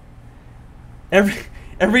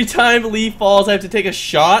 Every time Lee falls, I have to take a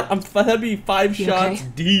shot. That'd be 5 You shots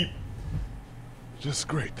okay? deep. Just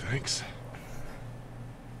great, thanks.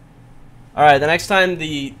 Alright, the next time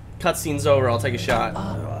the cutscene's over, I'll take a shot.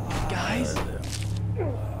 Guys?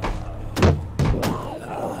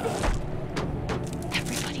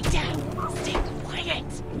 Everybody down. Stay quiet.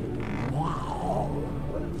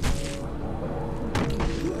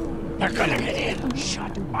 They're gonna get in.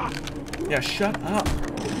 Shut up. Yeah, shut up.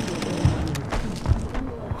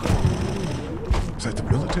 Is that the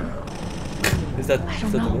military? Is that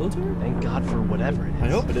the military? Thank God for whatever it is. I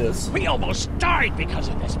hope it is. We almost died because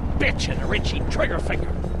of this bitch and her itchy trigger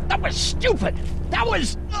finger. That was stupid. That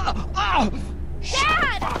was... Dad!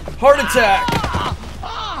 Heart attack!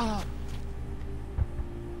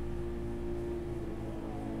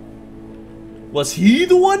 Was he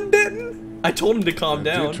the one bitten? I told him to calm I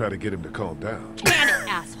down. did try to get him to calm down. Can it,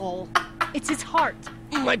 asshole. It's his heart.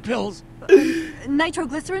 My pills.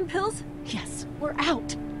 Nitroglycerin pills? Yes, we're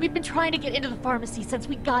out. We've been trying to get into the pharmacy since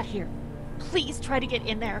we got here. Please try to get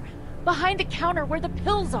in there. Behind the counter where the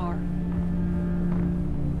pills are.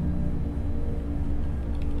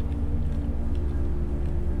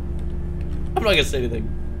 I'm not gonna say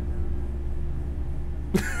anything.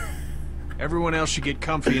 Everyone else should get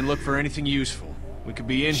comfy and look for anything useful. We could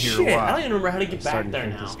be in here Shit, a I while. don't even remember how to get back Starting to there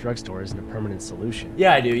think now. this drugstore isn't a permanent solution.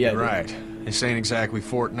 Yeah, I do, yeah. I do. Right. This ain't exactly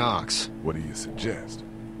Fort Knox. What do you suggest?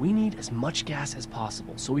 We need as much gas as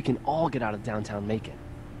possible so we can all get out of downtown Macon.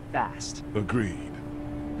 Fast. Agreed.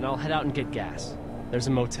 And I'll head out and get gas. There's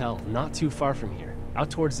a motel not too far from here, out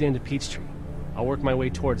towards the end of Peachtree. I'll work my way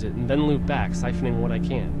towards it and then loop back, siphoning what I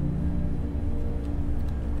can.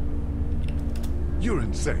 You're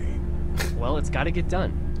insane. Well, it's gotta get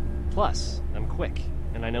done. Plus, I'm quick,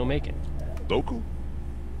 and I know Macon. Local?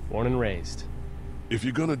 Born and raised. If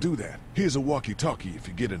you're gonna do that, here's a walkie-talkie if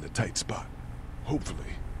you get in a tight spot.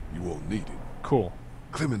 Hopefully, you won't need it. Cool.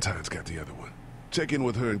 Clementine's got the other one. Check in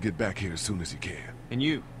with her and get back here as soon as you can. And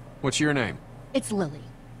you, what's your name? It's Lily.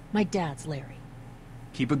 My dad's Larry.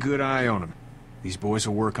 Keep a good eye on him. These boys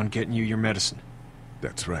will work on getting you your medicine.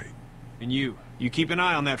 That's right. And you keep an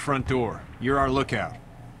eye on that front door. You're our lookout.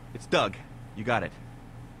 It's Doug. You got it.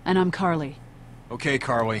 And I'm Carly. Okay,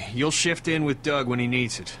 Carly. You'll shift in with Doug when he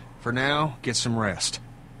needs it. For now, get some rest.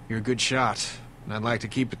 You're a good shot, and I'd like to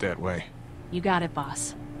keep it that way. You got it,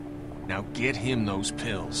 boss. Now get him those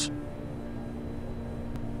pills.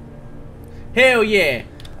 Hell yeah!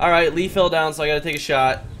 Alright, Lee fell down, so I gotta take a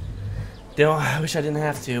shot. I wish I didn't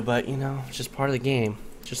have to, but, you know, it's just part of the game.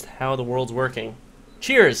 Just how the world's working.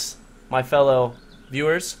 Cheers, my fellow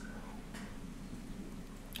viewers.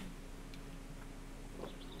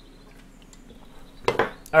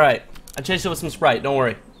 Alright, I chased it with some Sprite, don't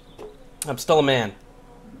worry. I'm still a man.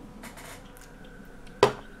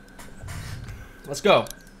 Let's go.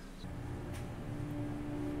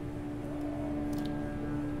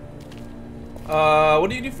 What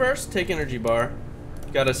do you do first? Take energy bar.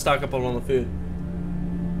 Gotta stock up on all the food.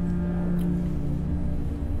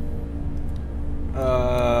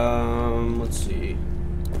 Let's see.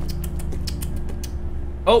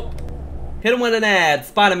 Oh! Hit him with an ad,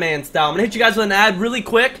 Spider-Man style. I'm gonna hit you guys with an ad really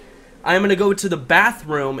quick. I'm gonna go to the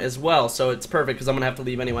bathroom as well, so it's perfect because I'm gonna have to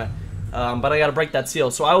leave anyway. But I gotta break that seal.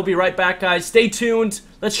 So I will be right back, guys. Stay tuned.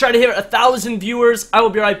 Let's try to hit 1,000 viewers. I will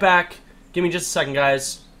be right back. Give me just a second,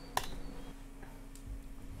 guys.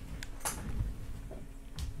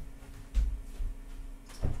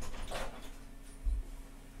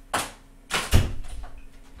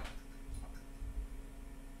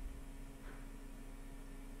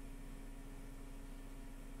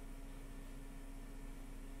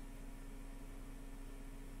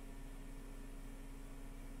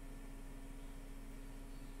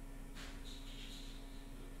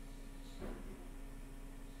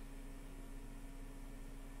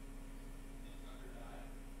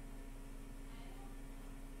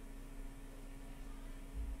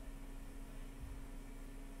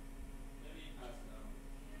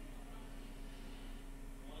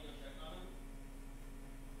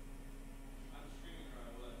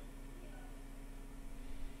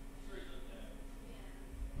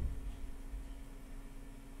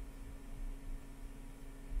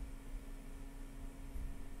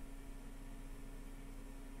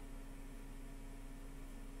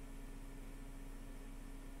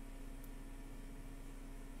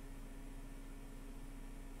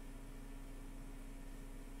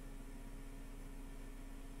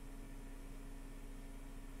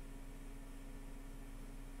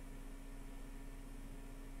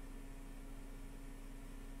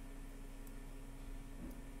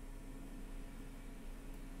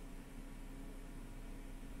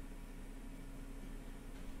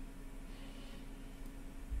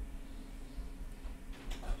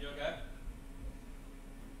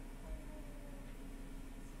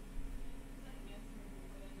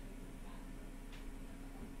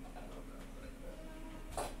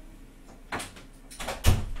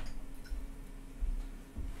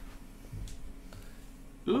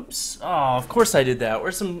 Oops. Oh, of course I did that.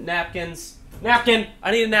 Where's some napkins? Napkin!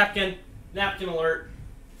 I need a napkin. Napkin alert.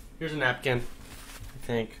 Here's a napkin, I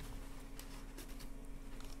think.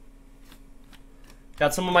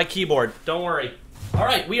 Got some on my keyboard. Don't worry.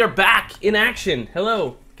 Alright, we are back in action.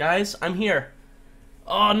 Hello, guys. I'm here.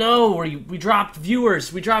 Oh, no. We dropped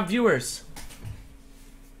viewers. We dropped viewers.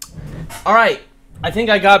 Alright. I think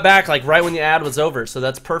I got back, like, right when the ad was over, so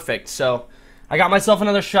that's perfect. So, I got myself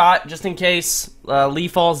another shot, just in case Lee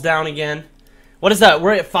falls down again. What is that?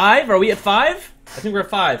 We're at 5? Are we at 5? I think we're at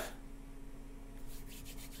 5.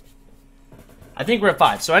 I think we're at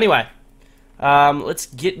 5. So anyway, let's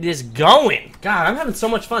get this going. God, I'm having so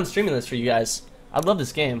much fun streaming this for you guys. I love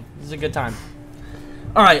this game. This is a good time.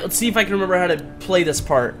 Alright, let's see if I can remember how to play this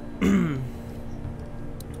part. I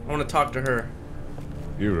want to talk to her.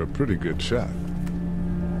 You're a pretty good shot.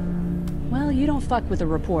 Well, you don't fuck with a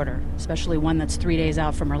reporter, especially one that's 3 days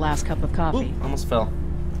out from her last cup of coffee. Ooh, almost fell.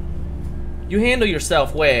 You handle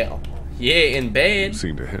yourself well. Yeah, in bed. You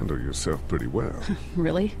seem to handle yourself pretty well.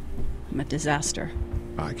 Really? I'm a disaster.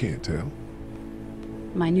 I can't tell.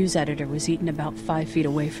 My news editor was eaten about 5 feet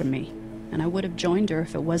away from me, and I would have joined her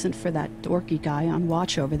if it wasn't for that dorky guy on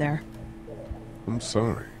watch over there. I'm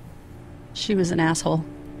sorry. She was an asshole,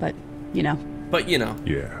 but, you know. But, you know.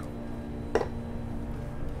 Yeah.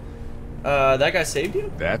 That guy saved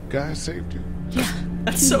you? That guy saved you? Yeah.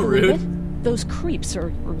 That's so rude. Those creeps,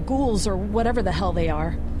 or ghouls, or whatever the hell they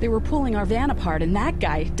are, they were pulling our van apart, and that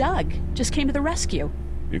guy, Doug, just came to the rescue.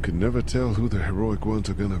 You can never tell who the heroic ones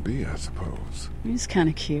are gonna be, I suppose. He's kind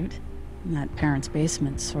of cute. In that parents'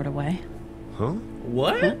 basement sort of way. Huh?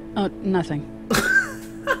 What? Huh? Oh, nothing.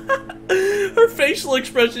 Her facial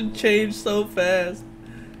expression changed so fast.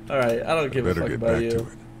 Alright, I don't give a fuck about you.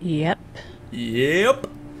 Yep. Yep.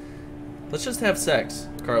 Let's just have sex,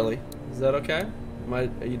 Carly. Is that okay?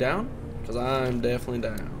 Are you down? Because I'm definitely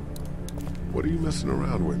down. What are you messing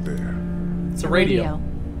around with there? It's a radio.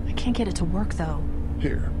 I can't get it to work, though.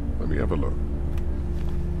 Here, let me have a look.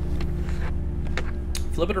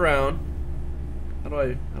 Flip it around. How do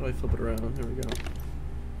I flip it around? There we go.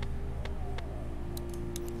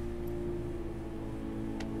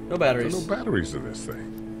 No batteries. There are no batteries in this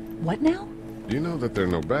thing. What now? You know that there are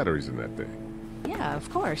no batteries in that thing. Yeah, of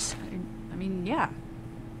course. I mean, yeah.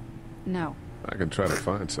 No. I can try to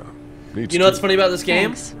find some. You know what's funny about this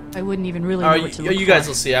game? Thanks. I wouldn't even really know what to look you guys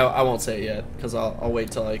will see. I won't say it yet because I'll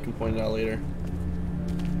wait till I can point it out later.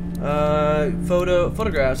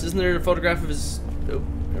 Photographs. Isn't there a photograph of his? Oh,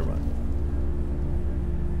 never mind.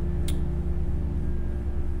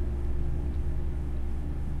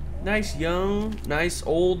 Nice young, nice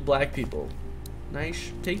old black people.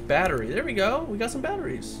 Nice. Take battery. There we go. We got some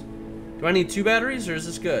batteries. Do I need 2 batteries or is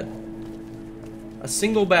this good? A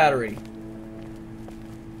single battery.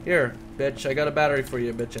 Here, bitch. I got a battery for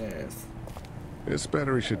you, bitch ass. This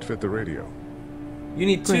battery should fit the radio. You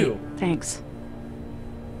need 2. Great. Thanks.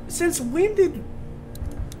 Since when did...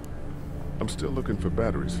 I'm still looking for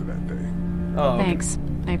batteries for that thing. Oh, okay. Thanks.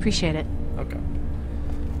 I appreciate it. Okay.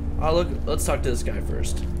 Let's talk to this guy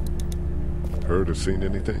first. Heard or seen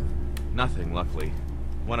anything? Nothing, luckily.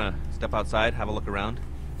 Wanna step outside, have a look around?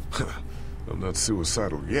 I'm not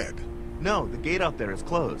suicidal yet. No, the gate out there is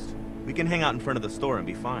closed. We can hang out in front of the store and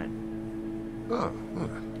be fine. Oh,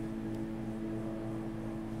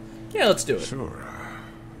 yeah, let's do it. Sure.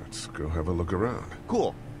 Let's go have a look around.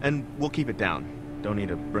 Cool. And we'll keep it down. Don't need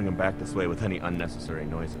to bring them back this way with any unnecessary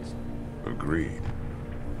noises. Agreed.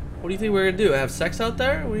 What do you think we're gonna do? Have sex out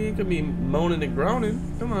there? We could be moaning and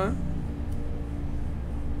groaning. Come on.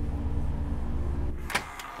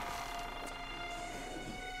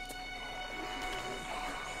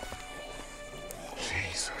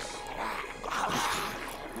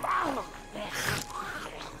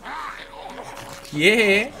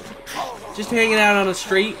 Yeah, just hanging out on the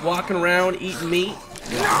street, walking around, eating meat,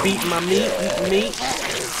 beating my meat, eating meat.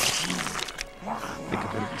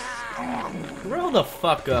 Grow the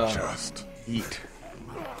fuck up. Just eat.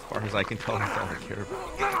 As far as I can tell, that's all I care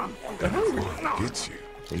about. They're hungry. Gets you.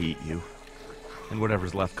 They eat you, and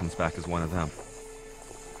whatever's left comes back as one of them.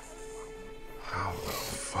 How the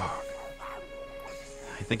fuck?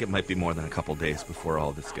 I think it might be more than a couple days before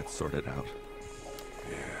all this gets sorted out.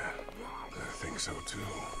 I think so too.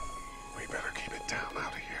 We better keep it down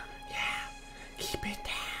out of here. Yeah, keep it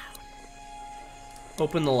down.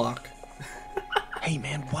 Open the lock. Hey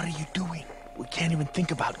man, what are you doing? We can't even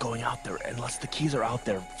think about going out there unless the keys are out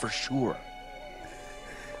there for sure.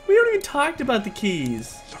 We already talked about the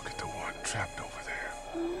keys. Look at the one trapped over there.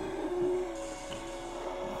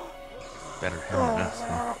 Better him than us,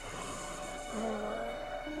 huh?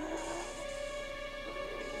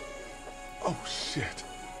 Oh shit.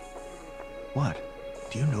 What?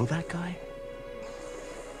 Do you know that guy?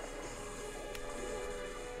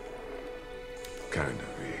 Kind of.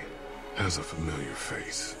 He has a familiar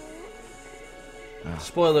face.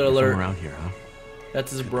 Spoiler alert. From around here, huh?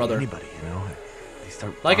 That's his brother. Anybody, you know?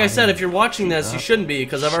 Like I said, if you're watching this, you shouldn't be,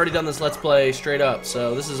 because I've already done this Let's Play straight up.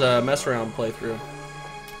 So this is a mess around playthrough.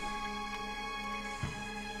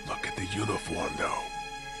 Look at the uniform, though.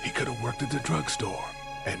 He could have worked at the drugstore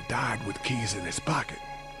and died with keys in his pocket.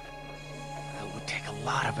 It would take a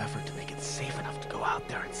lot of effort to make it safe enough to go out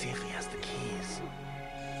there and see if he has the keys.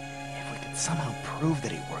 If we could somehow prove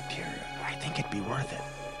that he worked here, I think it'd be worth it.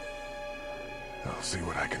 I'll see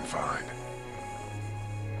what I can find.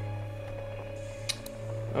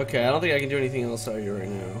 Okay, I don't think I can do anything else out here right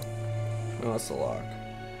now. Oh, that's the lock.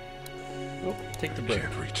 Nope, take the brick.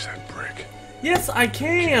 Can't reach that brick. Yes, I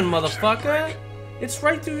can, motherfucker! It's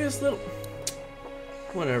right through this little...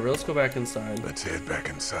 Whatever, let's go back inside. Let's head back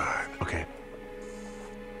inside. Okay.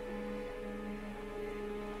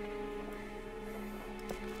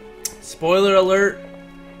 Spoiler alert,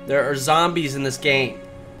 there are zombies in this game,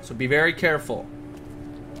 so be very careful.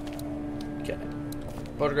 Okay.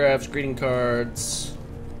 Photographs, greeting cards.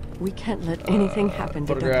 We can't let anything happen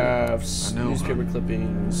to photographs, Ducky. newspaper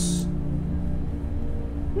clippings.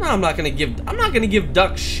 No, I'm not gonna give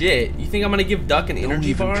Duck shit. You think I'm gonna give Duck an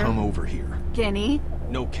energy bar? Don't even come over here. Kenny?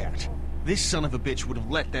 No, Cat. This son of a bitch would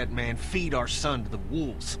have let that man feed our son to the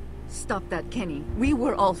wolves. Stop that, Kenny. We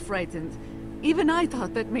were all frightened. Even I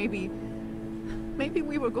thought that maybe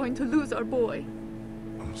we were going to lose our boy.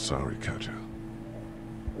 I'm sorry, Katja.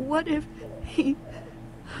 What if he...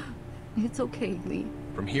 It's okay, Lee.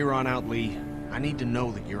 From here on out, Lee, I need to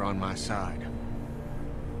know that you're on my side.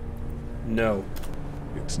 No.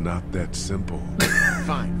 It's not that simple.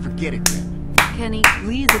 Fine, forget it then. Kenny,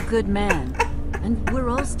 Lee is a good man. And we're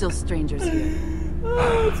all still strangers here.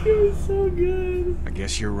 Oh, it's gonna be so good. I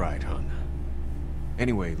guess you're right, hon.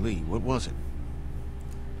 Anyway, Lee, what was it?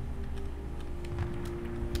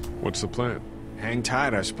 What's the plan? Hang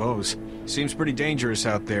tight, I suppose. Seems pretty dangerous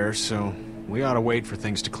out there, so we ought to wait for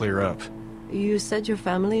things to clear up. You said your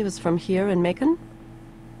family was from here in Macon?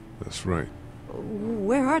 That's right.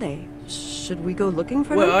 Where are they? Should we go looking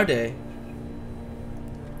for Where them? are they?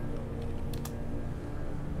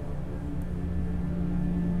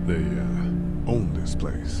 They, own this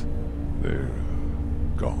place. They're,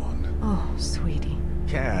 gone. Oh, sweetie.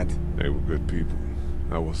 Cat. They were good people.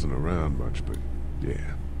 I wasn't around much, but yeah,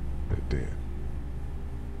 they're dead.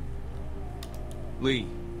 Lee,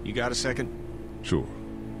 you got a second? Sure.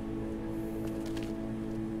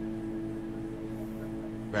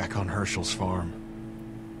 Back on Herschel's farm.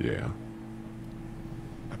 Yeah?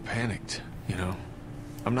 I panicked, you know.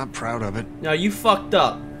 I'm not proud of it. Now you fucked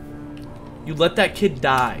up. You let that kid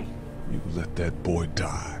die. You let that boy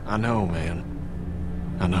die. I know, man.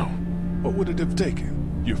 I know. What would it have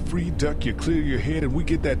taken? You free duck, you clear your head, and we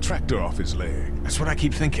get that tractor off his leg. That's what I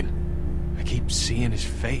keep thinking. I keep seeing his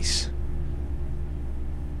face.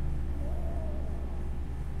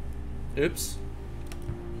 Oops.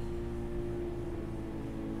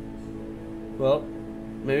 Well,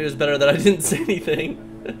 maybe it was better that I didn't say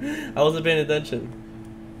anything. I wasn't paying attention.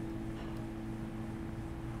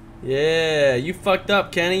 Yeah, you fucked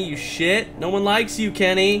up, Kenny, you shit. No one likes you,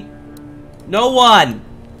 Kenny. No one!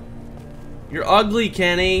 You're ugly,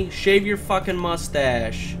 Kenny. Shave your fucking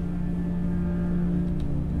mustache.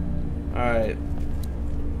 Alright.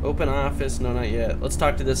 Open office. No, not yet. Let's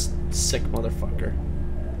talk to this sick motherfucker.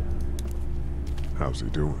 How's he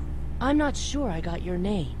doing? I'm not sure I got your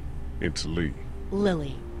name. It's Lee.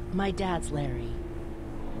 Lily. My dad's Larry.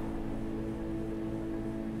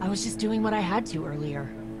 I was just doing what I had to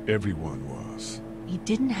earlier. Everyone was. You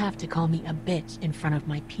didn't have to call me a bitch in front of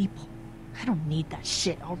my people. I don't need that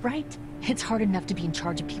shit, alright? It's hard enough to be in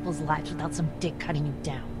charge of people's lives without some dick cutting you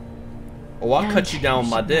down. Oh, I'll cut you down with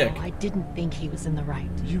my dick. I didn't think he was in the right.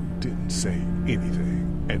 You didn't say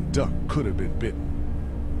anything, and Duck could have been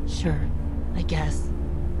bitten. Sure, I guess.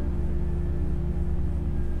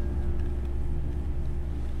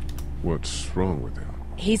 What's wrong with him?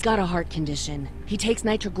 He's got a heart condition. He takes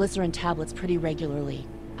nitroglycerin tablets pretty regularly.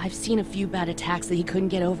 I've seen a few bad attacks that he couldn't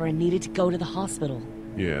get over and needed to go to the hospital.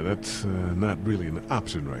 Yeah, that's not really an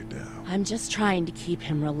option right now. I'm just trying to keep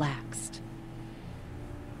him relaxed.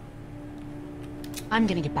 I'm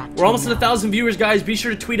gonna get back to We're almost him at 1,000 viewers, guys. Be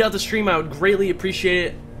sure to tweet out the stream. I would greatly appreciate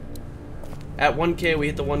it. At 1K, we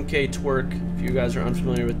hit the 1K twerk, if you guys are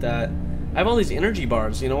unfamiliar with that. I have all these energy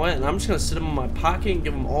bars, you know what? And I'm just gonna sit them in my pocket and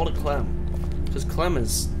give them all to Clem. Because Clem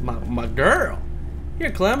is my girl. Here,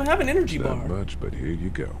 Clem, have an energy bar. Not much, but here you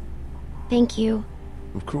go. Thank you.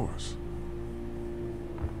 Of course.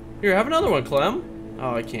 Here, have another one, Clem.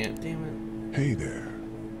 Oh, I can't. Damn it. Hey there.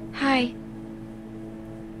 Hi.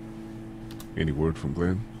 Any word from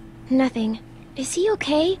Glenn? Nothing. Is he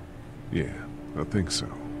okay? Yeah, I think so.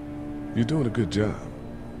 You're doing a good job.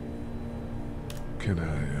 Can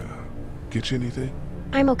I, get you anything?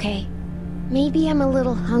 I'm okay. Maybe I'm a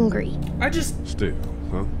little hungry. I just... Still,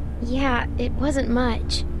 huh? Yeah, it wasn't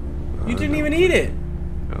much. You didn't even eat it.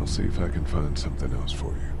 I'll see if I can find something else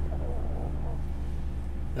for you.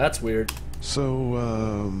 That's weird. So,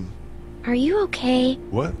 Are you okay?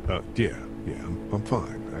 What? Yeah, I'm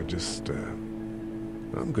fine. I just,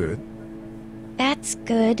 I'm good. That's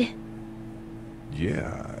good.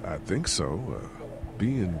 Yeah, I think so.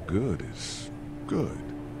 Being good is good,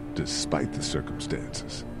 despite the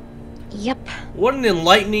circumstances. Yep. What an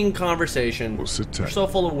enlightening conversation. Well, sit tight. You're so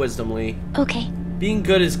full of wisdom, Lee. Okay. Being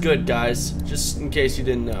good is good, guys. Just in case you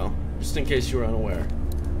didn't know. Just in case you were unaware.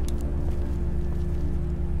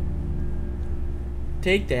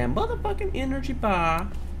 Take that motherfucking energy bar.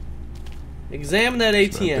 Examine that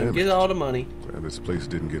ATM. Get all the money. Glad this place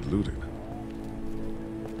didn't get looted.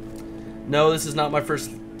 No, this is not my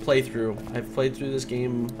first playthrough. I've played through this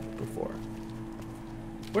game before.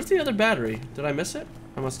 Where's the other battery? Did I miss it?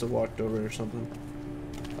 I must have walked over it or something.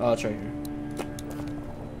 Oh, it's right here.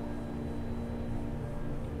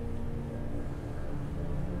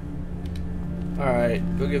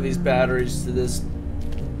 Alright, go give these batteries to this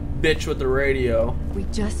bitch with the radio. We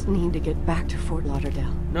just need to get back to Fort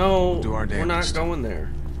Lauderdale. No, Do our we're not damnedest. going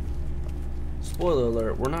there. Spoiler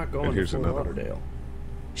alert, we're not going And to here's Fort another one. Lauderdale.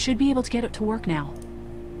 Should be able to get it to work now.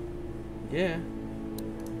 Yeah.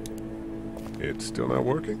 It's still not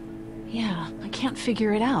working? Yeah, I can't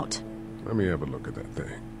figure it out. Let me have a look at that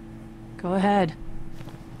thing. Go ahead.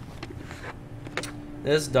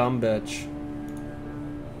 This dumb bitch.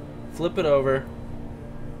 Flip it over.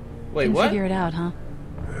 Wait, Can what? figure it out, huh?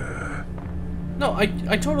 No, I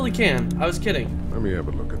totally can. I was kidding. Let me have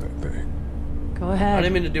a look at that thing. Go I ahead.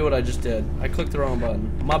 didn't mean to do what I just did. I clicked the wrong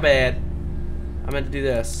button. My bad. I meant to do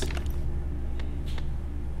this.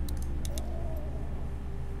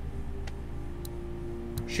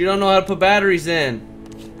 She don't know how to put batteries in.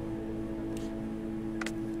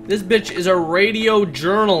 This bitch is a radio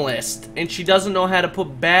journalist, and she doesn't know how to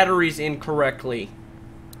put batteries in correctly.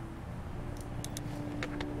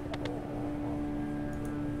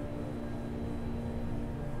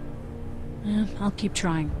 Yeah, I'll keep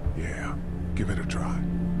trying. Yeah, give it a try.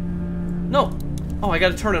 No. Oh, I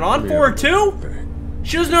gotta turn it on for her too?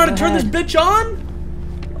 She doesn't know how to turn this bitch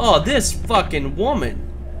on? Oh, this fucking woman.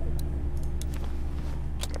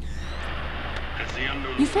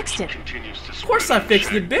 You fixed it. Of course I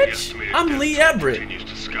fixed it, bitch. I'm Lee Everett. Continues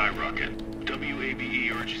to skyrocket.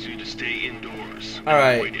 WABE urges you to stay indoors. All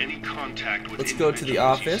right. Avoid any contact with Let's go to the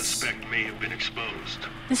office. suspect may have been exposed.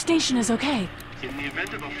 The station is okay. In the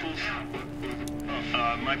event of a full...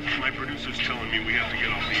 my producer's telling me we have to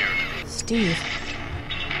get off the air. Steve.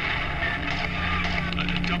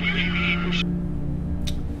 WABE...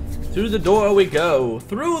 Through the door we go.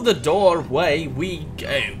 Through the doorway we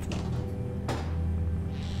go.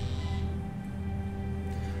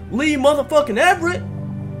 Lee motherfucking Everett.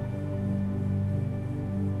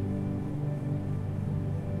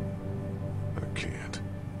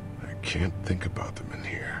 I can't think about them in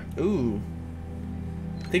here. Ooh.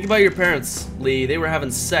 Think about your parents, Lee. They were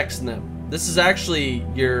having sex in them. This is actually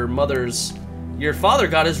your mother's... Your father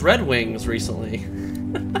got his Red Wings recently.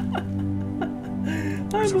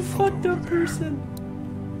 I'm a fucked up person.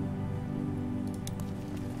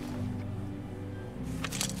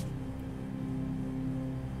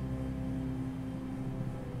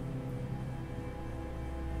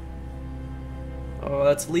 Oh,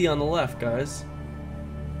 that's Lee on the left, guys.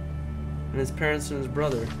 And his parents and his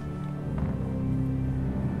brother.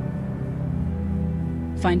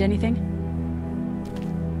 Find anything?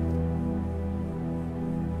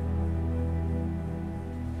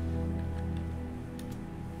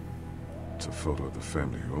 It's a photo of the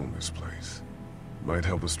family who own this place. Might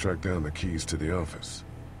help us track down the keys to the office.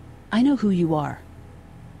 I know who you are.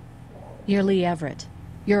 You're Lee Everett.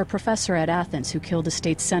 You're a professor at Athens who killed a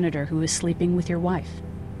state senator who was sleeping with your wife.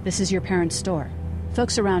 This is your parents' store.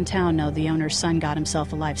 Folks around town know the owner's son got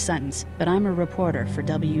himself a life sentence, but I'm a reporter for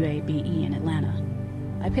WABE in Atlanta.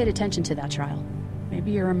 I paid attention to that trial.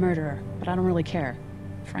 Maybe you're a murderer, but I don't really care.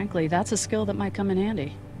 Frankly, that's a skill that might come in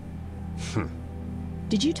handy.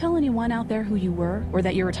 Did you tell anyone out there who you were, or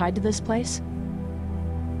that you were tied to this place?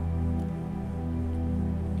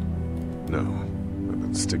 No, I've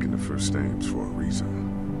been sticking to first names for a reason.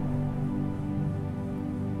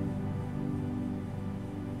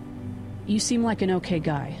 You seem like an okay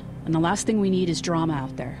guy, and the last thing we need is drama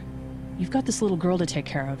out there. You've got this little girl to take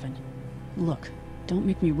care of, and... Look, don't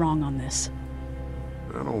make me wrong on this.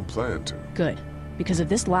 I don't plan to. Good, because if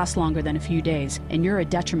this lasts longer than a few days, and you're a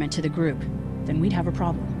detriment to the group, then we'd have a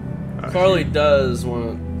problem. Carly does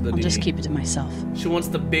want the I'll just keep it to myself. She wants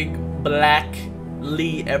the big, black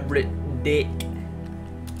Lee Everett dick.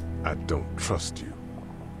 I don't trust you.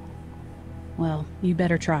 Well, you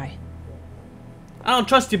better try. I don't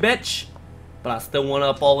trust you, bitch. But I still want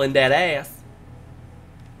up all in that ass.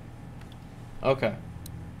 Okay.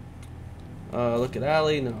 Look at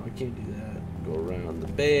Allie. No, I can't do that. Go around the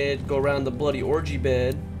bed. Go around the bloody orgy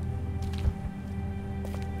bed.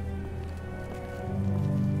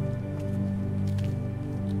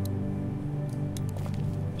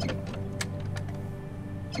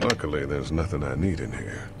 Luckily, there's nothing I need in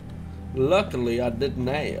here. Luckily, I didn't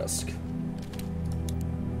ask.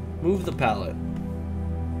 Move the pallet.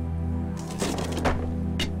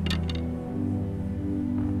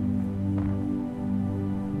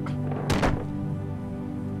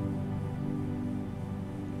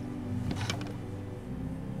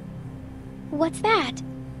 What's that?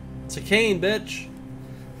 It's a cane, bitch.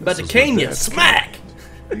 About to cane you, smack!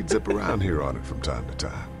 He'd zip around here on it from time to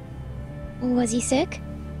time. Was he sick?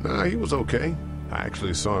 Nah, he was okay. I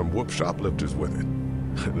actually saw him whoop shoplifters with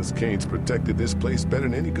it. This cane's protected this place better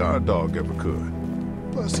than any guard dog ever could.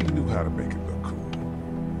 Plus, he knew how to make it look cool.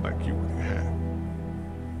 Like you with your hat.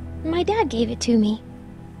 My dad gave it to me.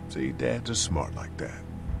 See, dads are smart like that.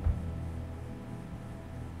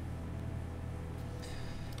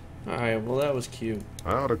 Alright, well that was cute.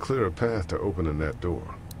 I ought to clear a path to opening that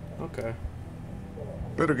door. Okay.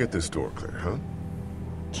 Better get this door clear, huh?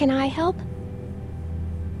 Can I help?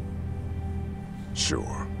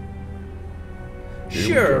 Sure.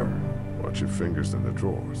 Sure. Watch your fingers in the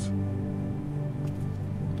drawers.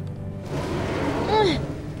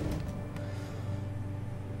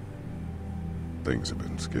 Things have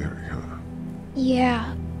been scary, huh?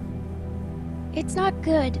 Yeah. It's not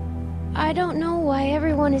good. I don't know why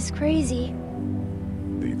everyone is crazy.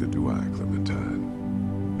 Neither do I,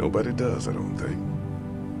 Clementine. Nobody does, I don't think.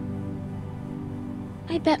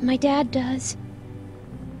 I bet my dad does.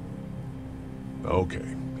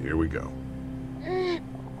 Okay, here we go.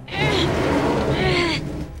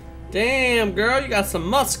 Damn, girl, you got some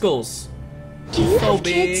muscles. Do you so have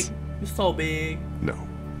big. kids? You're so big. No.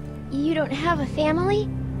 You don't have a family?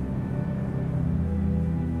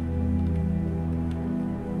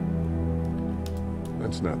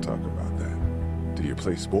 Let's not talk about that. Do you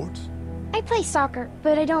play sports? I play soccer,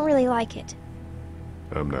 but I don't really like it.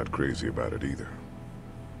 I'm not crazy about it either.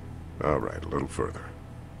 All right, a little further.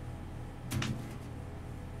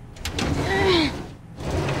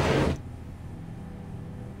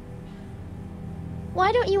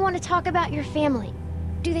 Why don't you want to talk about your family?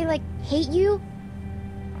 Do they, like, hate you?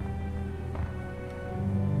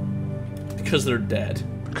 Because they're dead.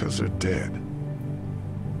 Because they're dead.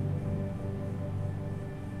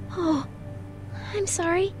 Oh, I'm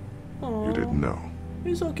sorry. You didn't know.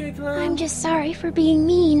 It's okay, Clem. I'm just sorry for being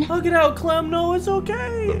mean. Hug it out, Clem. No, it's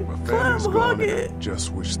okay. Look, my family's gone and I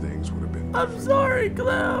just wish things would have been different. I'm sorry,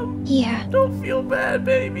 Clem. Yeah. Don't feel bad,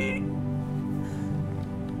 baby.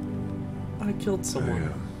 I killed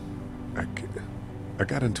someone. I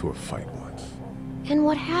got into a fight once. And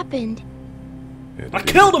what happened? I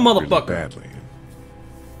killed a motherfucker! Really badly.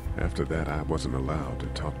 After that, I wasn't allowed to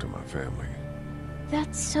talk to my family.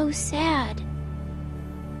 That's so sad.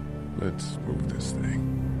 Let's move this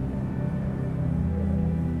thing.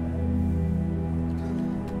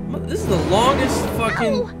 This is the longest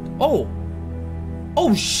fucking... Oh!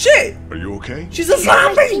 Oh, shit! Are you okay? She's a My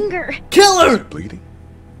zombie! finger. Kill her! Is it bleeding?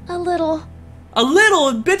 A little. A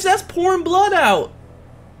little? Bitch, that's pouring blood out.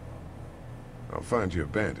 I'll find you a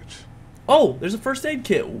bandage. Oh, there's a first aid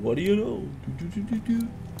kit. What do you know?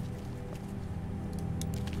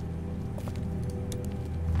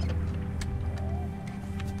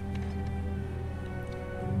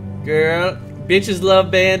 Girl, bitches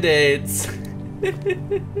love band-aids.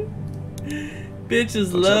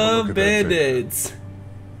 Bitches love band-aids.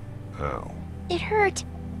 How? It hurt.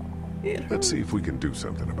 Let's see if we can do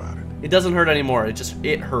something about it. It doesn't hurt anymore.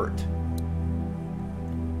 It hurt.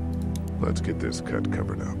 Let's get this cut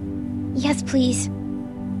covered up. Yes, please.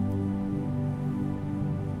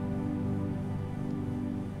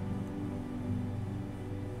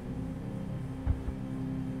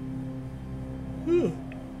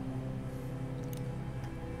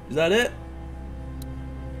 Is that it?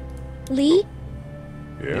 Lee?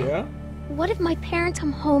 Yeah? What if my parents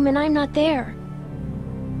come home and I'm not there?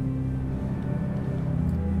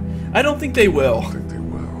 I don't think they will. I don't think they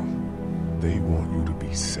will. They want you to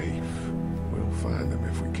be safe. We'll find them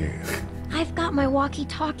if we can. I've got my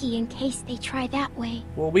walkie-talkie in case they try that way.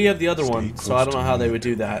 Well, we have the other one, so I don't know how they would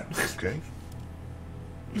do that. Okay.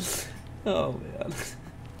 Oh, man.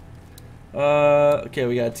 Okay,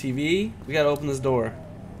 we got a TV. We gotta open this door.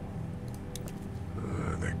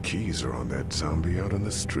 The keys are on that zombie out on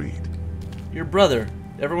the street. Your brother.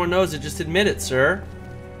 Everyone knows it. Just admit it, sir.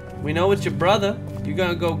 We know it's your brother. You're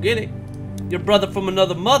gonna go get it. Your brother from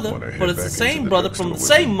another mother, but it's the same brother from the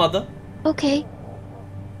same mother. Okay.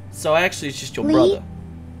 So actually, it's just your Lee? brother.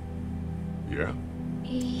 Yeah.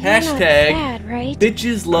 You're Hashtag not bad, right?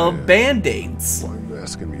 bitches love band-aids. Why are you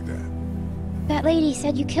asking me that? That lady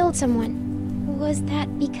said you killed someone. Was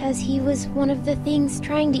that because he was one of the things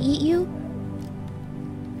trying to eat you?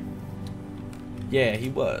 Yeah, he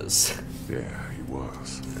was. Yeah, he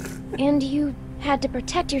was. And you had to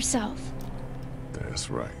protect yourself. That's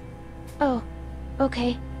right. Oh,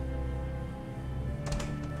 okay.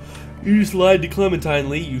 You just lied to Clementine,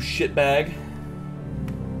 Lee, you shitbag.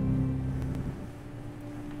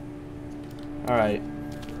 Alright.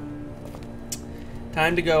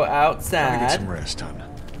 Time to go outside. Get some rest, hon.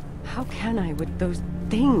 How can I with those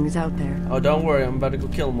things out there? Oh, don't worry, I'm about to go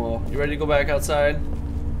kill them all. You ready to go back outside?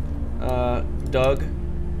 Doug?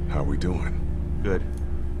 How we doing? Good.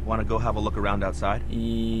 Want to go have a look around outside?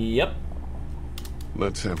 Yep.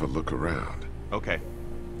 Let's have a look around. Okay.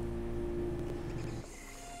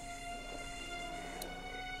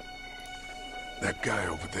 That guy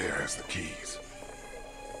over there has the keys.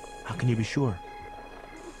 How can you be sure?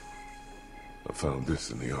 I found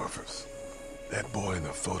this in the office. That boy in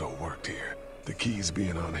the photo worked here. The keys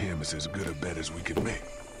being on him is as good a bet as we can make.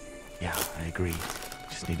 Yeah, I agree.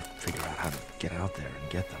 Just need to figure out how to get out there and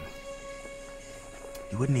get them.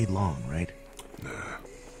 You wouldn't need long, right? Nah,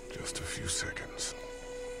 just a few seconds.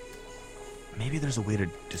 Maybe there's a way to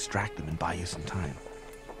distract them and buy you some time.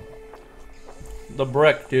 The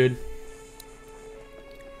brick, dude.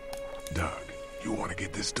 You want to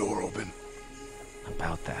get this door open?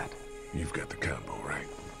 About that. You've got the combo, right?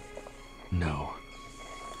 No.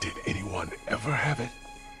 Did anyone ever have it?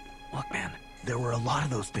 Look, man, there were a lot of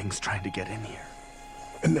those things trying to get in here.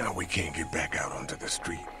 And now we can't get back out onto the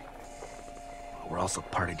street. We're also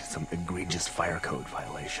party to some egregious fire code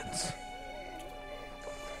violations.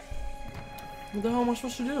 What the hell am I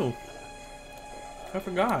supposed to do? I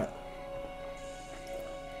forgot.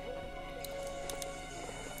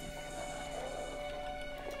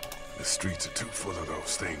 The streets are too full of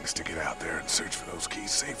those things to get out there and search for those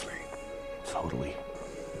keys safely. Totally.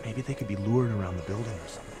 Maybe they could be lured around the building or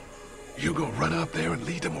something. You gonna run out there and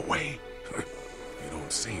lead them away? You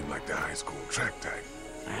don't seem like the high school track type.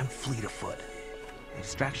 I am fleet of foot. The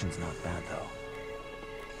distraction's not bad, though.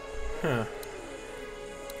 Huh.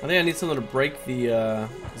 I think I need something to break the,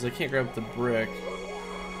 because I can't grab the brick.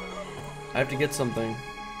 I have to get something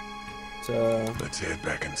to... Let's head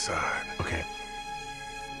back inside. Okay.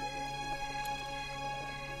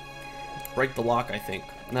 Break the lock, I think.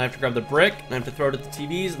 And I have to grab the brick, and I have to throw it at the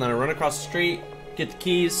TVs, and then I run across the street, get the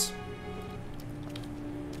keys.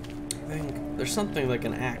 I think there's something like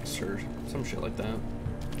an axe or some shit like that.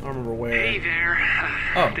 I don't remember where. Hey there.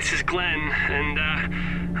 Oh. This is Glenn, and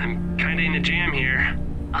I'm kinda in a jam here.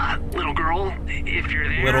 Little girl, if you're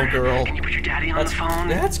there, Little girl. Can you put your daddy on the phone?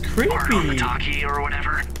 That's creepy. Or on the talkie or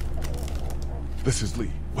whatever. This is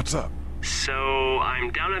Lee. What's up? So,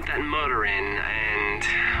 I'm down at that motor inn, and,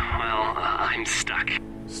 well, I'm stuck.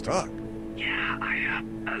 Stuck? Yeah,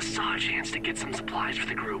 I saw a chance to get some supplies for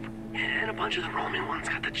the group, and a bunch of the Roman ones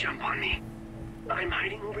got the jump on me. I'm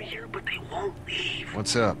hiding over here, but they won't leave.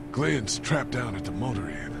 What's up? Glenn's trapped down at the motor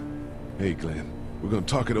inn. Hey, Glenn. We're gonna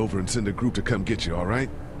talk it over and send a group to come get you, all right?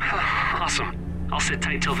 Awesome. I'll sit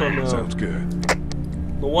tight till then. Sounds good.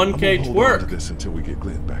 The 1K hold twerk. on to this until we get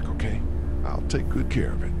Glenn back, okay? I'll take good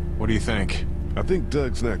care of it. What do you think? I think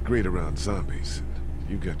Doug's not great around zombies.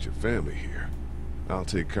 You got your family here. I'll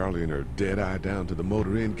take Carly and her dead eye down to the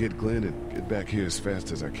motor inn, get Glenn, and get back here as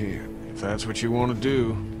fast as I can. If that's what you want to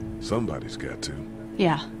do. Somebody's got to.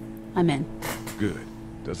 Yeah, I'm in. Good.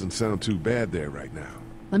 Doesn't sound too bad there right now.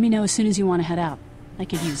 Let me know as soon as you want to head out. I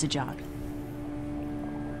could use a jog.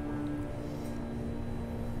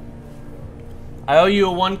 I owe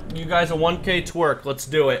you you guys a 1K twerk. Let's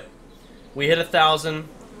do it. We hit 1,000.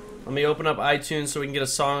 Let me open up iTunes so we can get a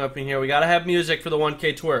song up in here. We gotta have music for the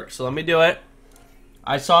 1K twerk, so let me do it.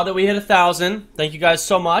 I saw that we hit 1,000. Thank you guys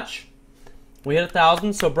so much. We hit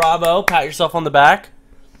 1,000, so bravo. Pat yourself on the back.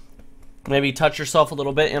 Maybe touch yourself a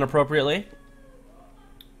little bit inappropriately.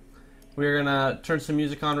 We're gonna turn some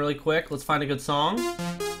music on really quick. Let's find a good song.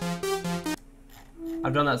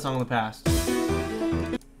 I've done that song in the past.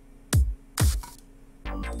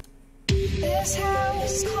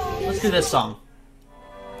 Let's do this song.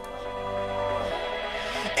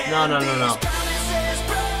 No. No,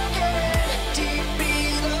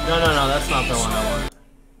 that's not the one I want.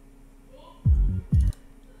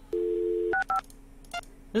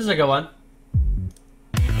 This is a good one.